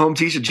we're all at home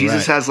teaching.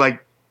 Jesus has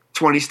like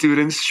 20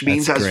 students.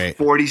 Shmeens has great.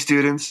 40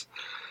 students,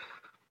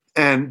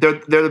 and they're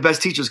the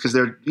best teachers because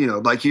they're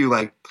like you,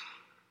 like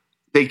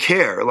they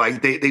care,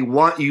 like they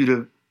want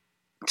you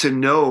to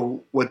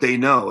know what they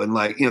know, and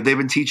like they've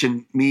been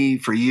teaching me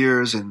for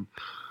years, and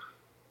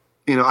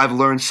I've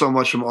learned so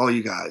much from all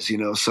you guys.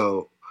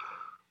 So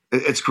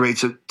it's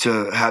great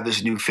to have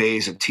this new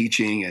phase of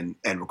teaching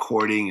and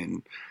recording,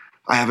 and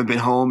I haven't been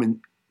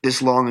home this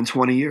long in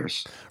 20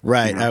 years.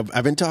 Right.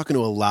 I've been talking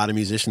to a lot of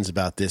musicians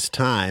about this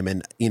time,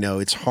 and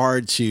it's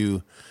hard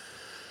to,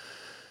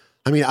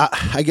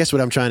 I guess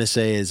what I'm trying to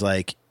say is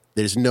like,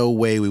 there's no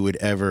way we would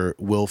ever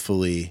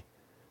willfully,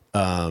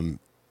 put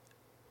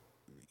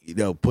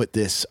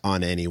this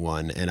on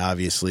anyone. And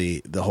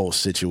obviously the whole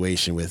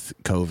situation with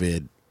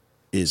COVID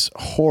is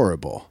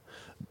horrible,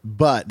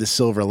 but the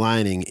silver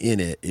lining in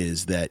it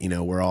is that,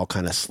 we're all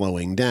kind of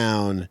slowing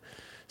down,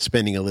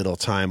 spending a little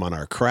time on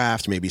our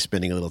craft, maybe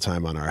spending a little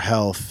time on our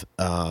health,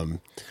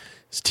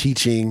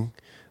 teaching,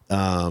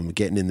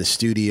 getting in the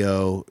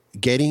studio,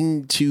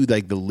 getting to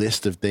like the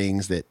list of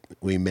things that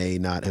we may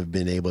not have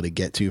been able to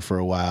get to for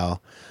a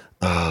while.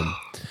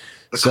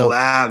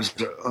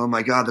 Collabs. Oh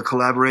my God. The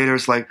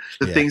collaborators, like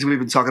the things we've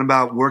been talking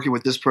about working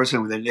with this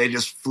person, they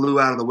just flew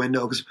out of the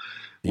window. Cause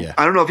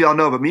I don't know if y'all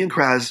know, but me and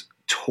Kraz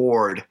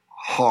toured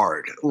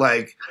hard.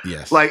 Like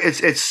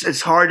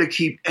it's hard to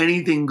keep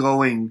anything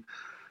going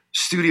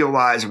studio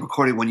wise and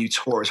recording when you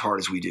tour as hard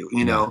as we do,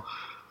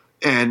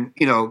 and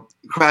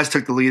Kraz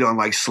took the lead on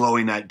like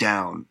slowing that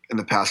down in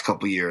the past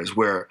couple of years,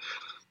 where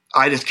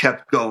I just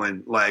kept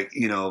going, like,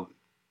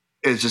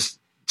 it's just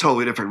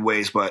totally different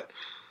ways, but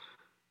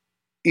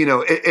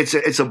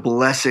it's a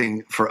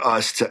blessing for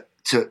us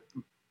to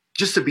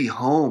just to be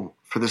home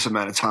for this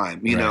amount of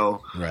time,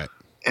 Right.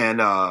 and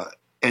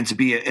to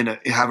be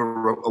have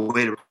a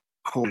way to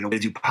record, and a way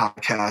to do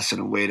podcasts,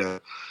 and a way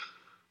to,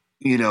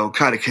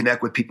 kind of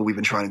connect with people we've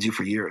been trying to do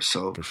for years.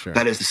 So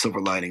that is the silver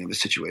lining of the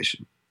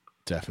situation.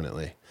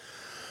 Definitely.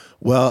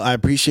 Well, I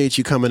appreciate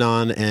you coming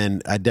on,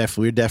 and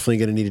we're definitely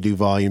going to need to do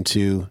volume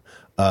 2.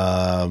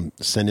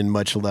 Sending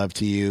much love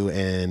to you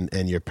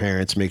and your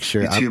parents. Make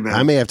sure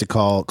I may have to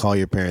call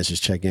your parents,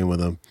 just check in with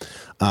them.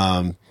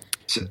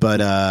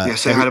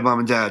 Say hi to mom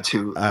and dad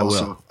too.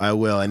 I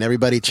will. And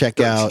everybody check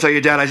out. Tell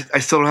your dad I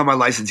still don't have my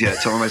license yet.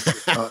 Tell him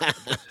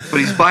but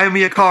he's buying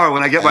me a car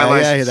when I get my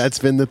license. Yeah, that's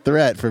been the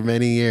threat for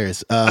many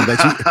years.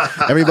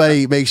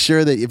 Everybody make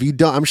sure that if you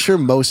don't, I'm sure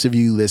most of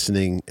you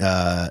listening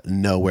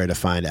know where to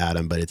find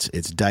Adam, but it's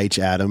Deitch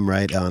Adam,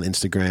 right, on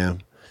Instagram.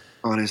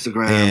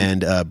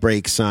 And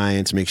Break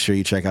Science. Make sure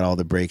you check out all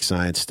the Break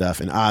Science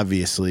stuff. And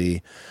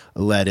obviously,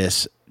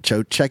 Lettuce.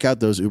 Check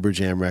out those Uber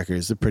Jam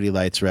records, the Pretty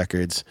Lights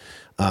records,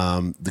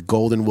 the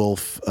Golden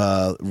Wolf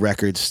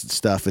records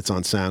stuff. It's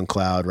on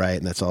SoundCloud, right?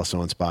 And that's also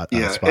on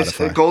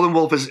Spotify. Golden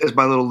Wolf is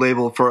my little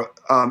label for,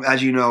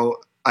 as you know,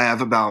 I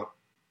have about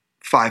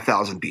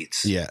 5,000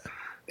 beats. Yeah.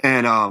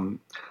 And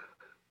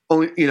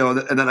only,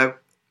 and then I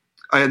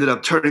ended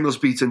up turning those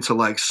beats into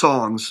like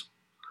songs,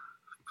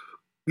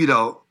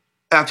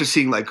 after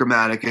seeing like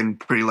Grammatic and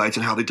Pretty Lights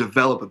and how they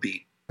develop a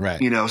beat. Right.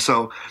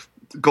 So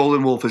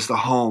Golden Wolf is the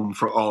home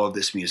for all of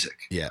this music.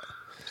 Yeah.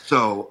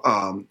 So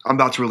I'm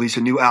about to release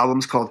a new album.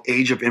 It's called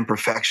Age of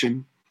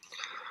Imperfection.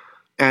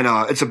 And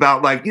it's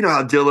about like,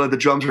 how Dilla, the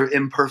drums are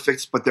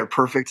imperfect, but they're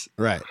perfect.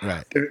 Right.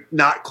 They're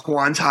not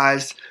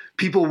quantized.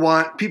 People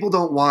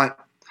don't want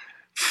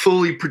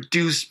fully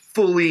produced,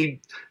 fully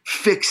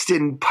fixed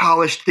and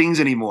polished things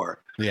anymore.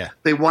 Yeah.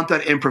 They want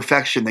that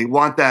imperfection. They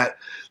want that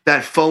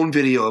phone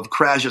video of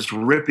Crash just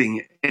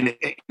ripping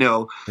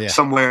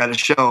somewhere at a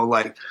show.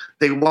 Like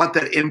they want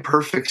that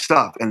imperfect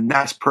stuff, and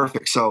that's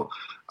perfect. So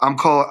I'm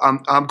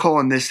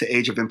calling this the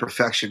Age of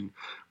Imperfection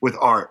with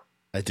art.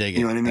 I dig it.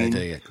 You know what I mean? I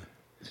dig it.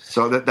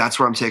 So that's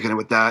where I'm taking it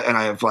with that. And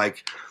I have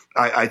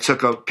I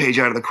took a page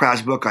out of the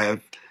Crash book. I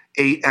have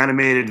 8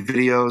 animated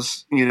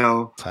videos,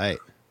 tight,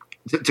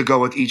 to go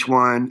with each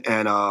one,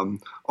 and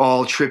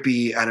all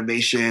trippy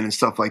animation and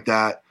stuff like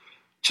that,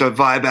 to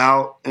vibe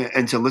out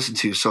and to listen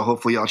to. So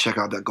hopefully y'all check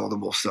out that Golden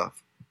Wolf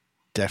stuff.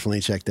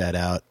 Definitely check that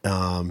out.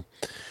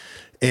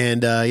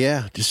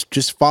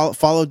 Just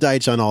follow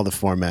Deitch on all the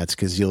formats,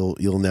 because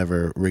you'll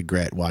never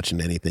regret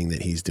watching anything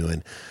that he's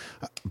doing.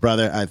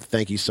 Brother, I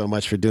thank you so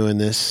much for doing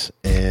this,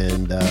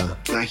 and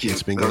thank you.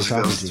 It's been great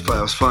talking to you.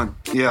 That was fun.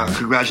 Yeah,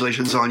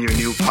 congratulations on your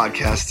new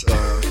podcast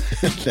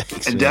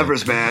Thanks,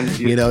 endeavors, man.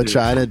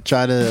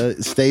 Try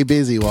to stay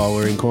busy while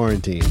we're in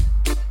quarantine.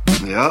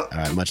 Yeah. All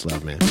right, much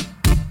love, man.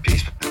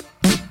 Peace.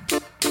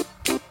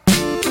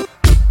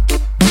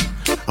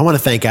 I want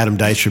to thank Adam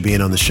Deitch for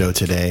being on the show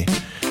today.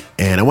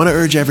 And I want to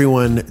urge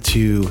everyone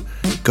to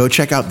go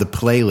check out the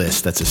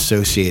playlist that's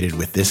associated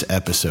with this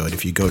episode.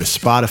 If you go to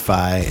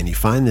Spotify and you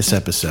find this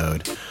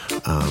episode,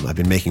 I've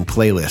been making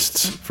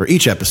playlists for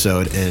each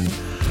episode, and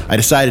I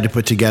decided to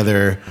put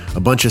together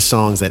a bunch of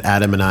songs that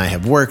Adam and I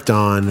have worked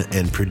on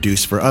and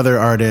produced for other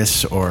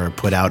artists or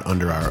put out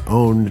under our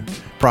own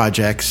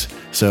projects.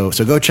 So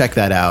go check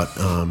that out.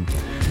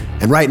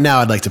 And right now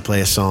I'd like to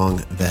play a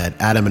song that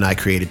Adam and I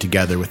created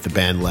together with the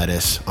band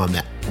Lettuce on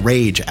the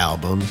Rage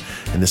album,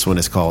 and this one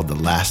is called The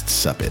Last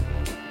Suppet.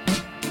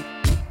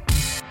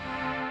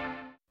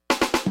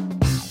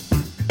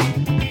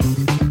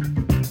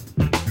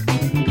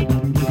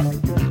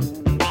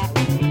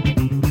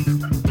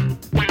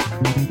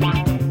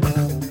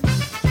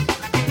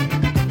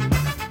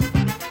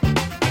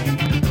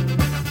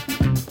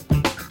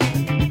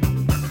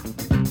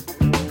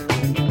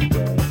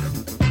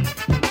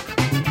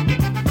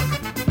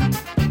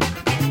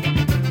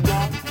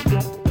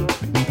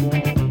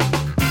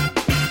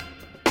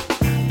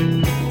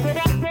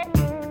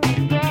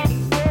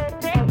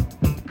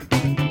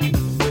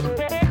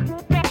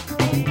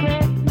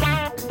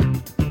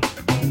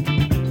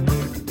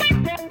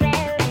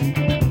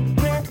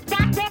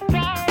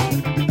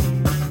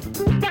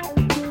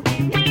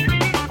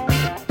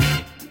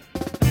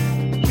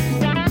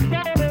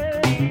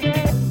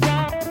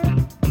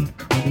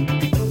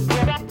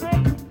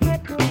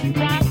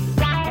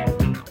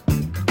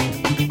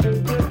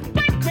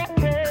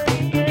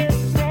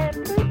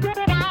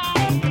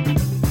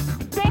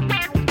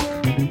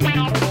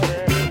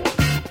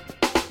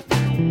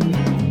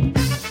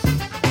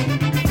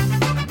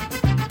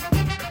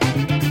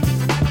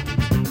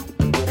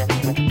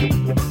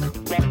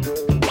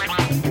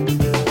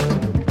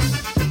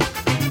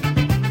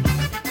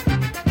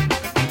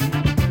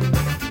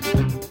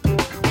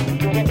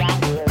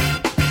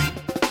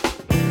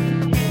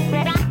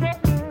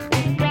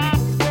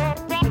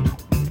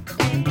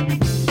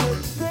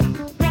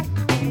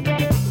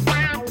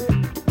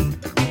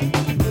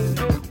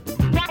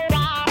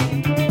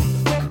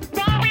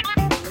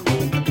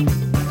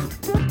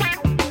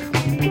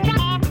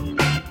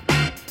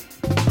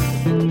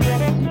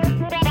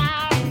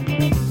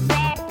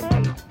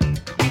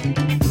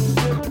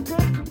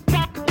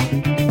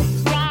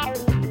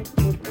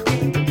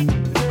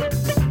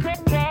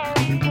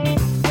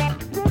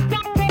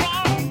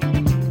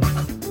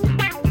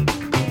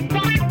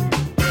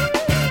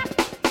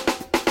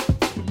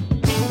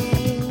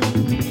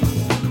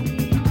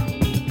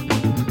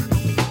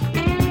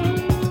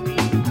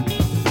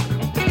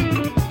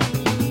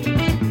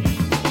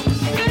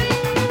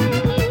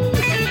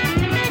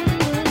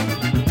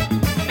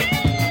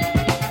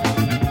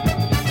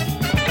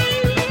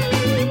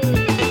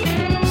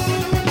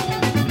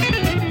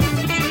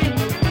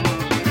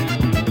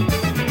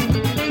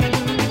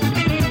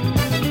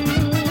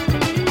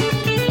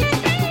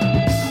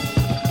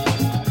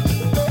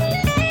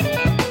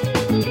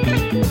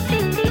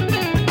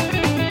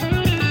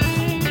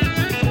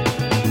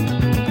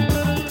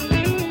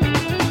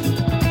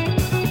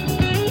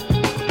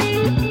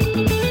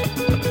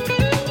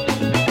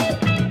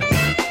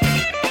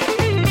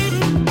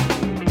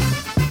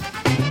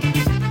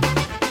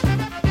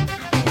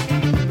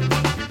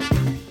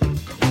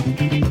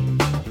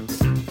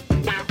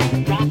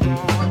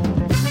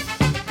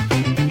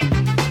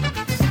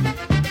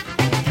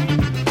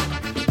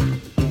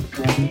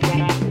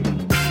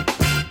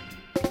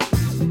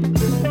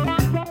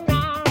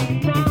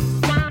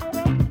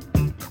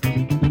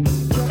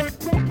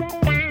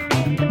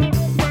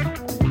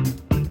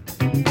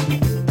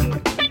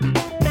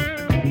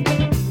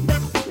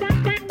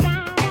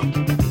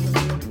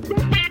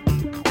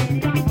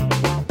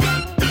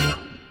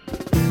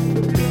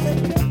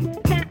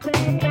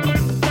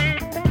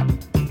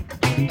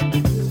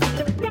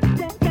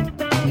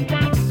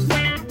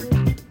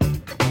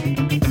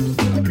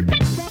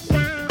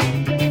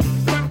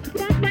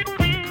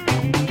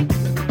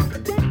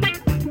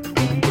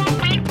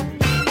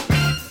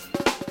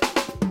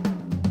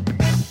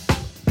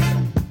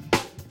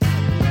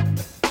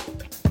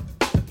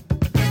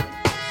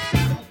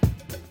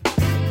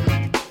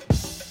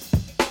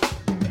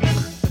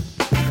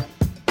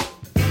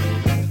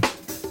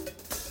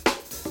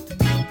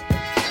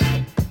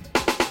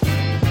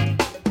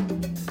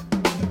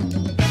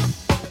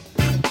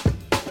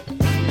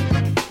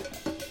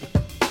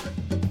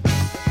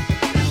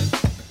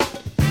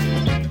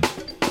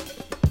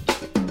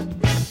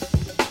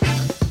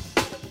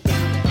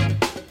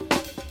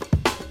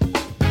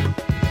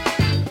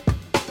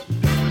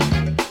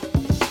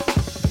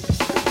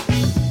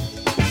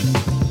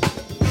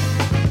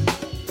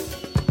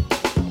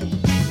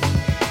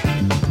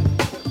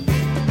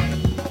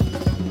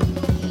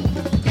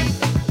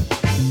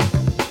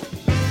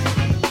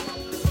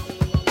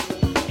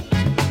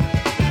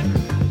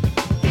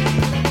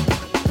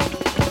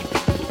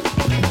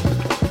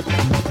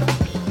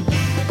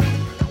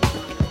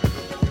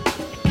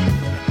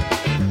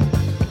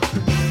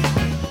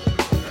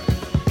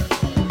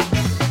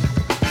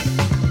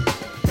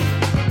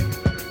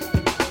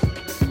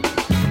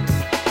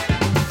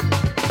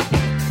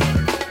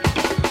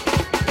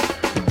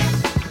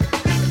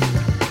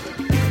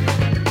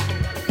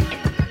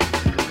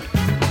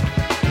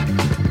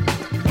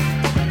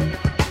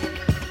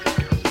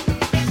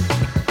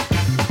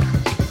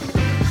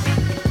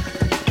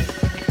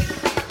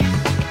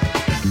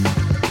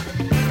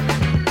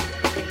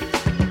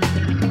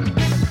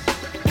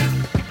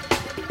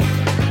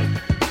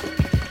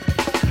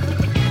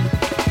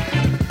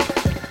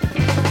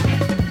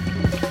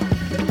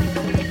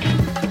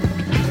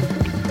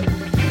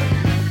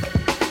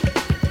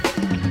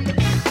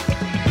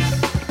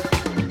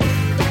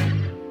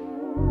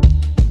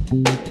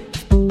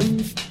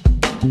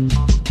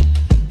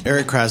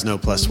 Eric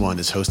Krasno Plus One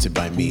is hosted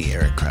by me,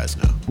 Eric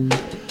Krasno.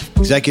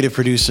 Executive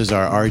producers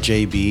are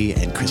RJB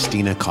and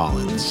Christina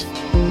Collins.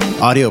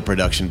 Audio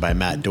production by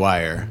Matt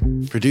Dwyer.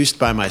 Produced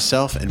by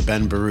myself and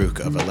Ben Baruch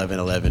of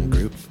 1111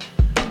 Group.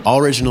 All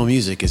original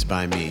music is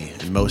by me,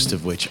 and most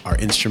of which are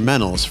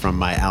instrumentals from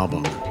my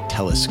album,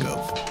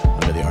 Telescope,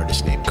 under the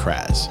artist name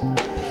Kraz.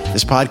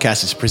 This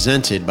podcast is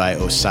presented by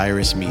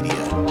Osiris Media.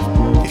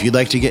 If you'd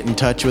like to get in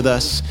touch with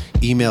us,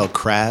 email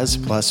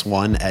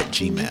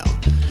krazplus1@gmail.com.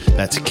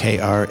 That's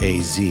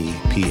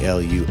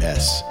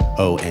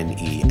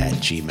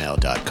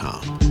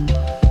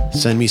KRAZPLUSONE@gmail.com.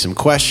 Send me some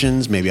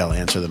questions. Maybe I'll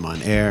answer them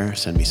on air.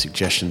 Send me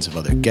suggestions of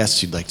other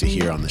guests you'd like to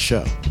hear on the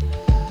show.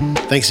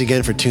 Thanks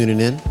again for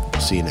tuning in.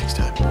 See you next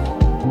time.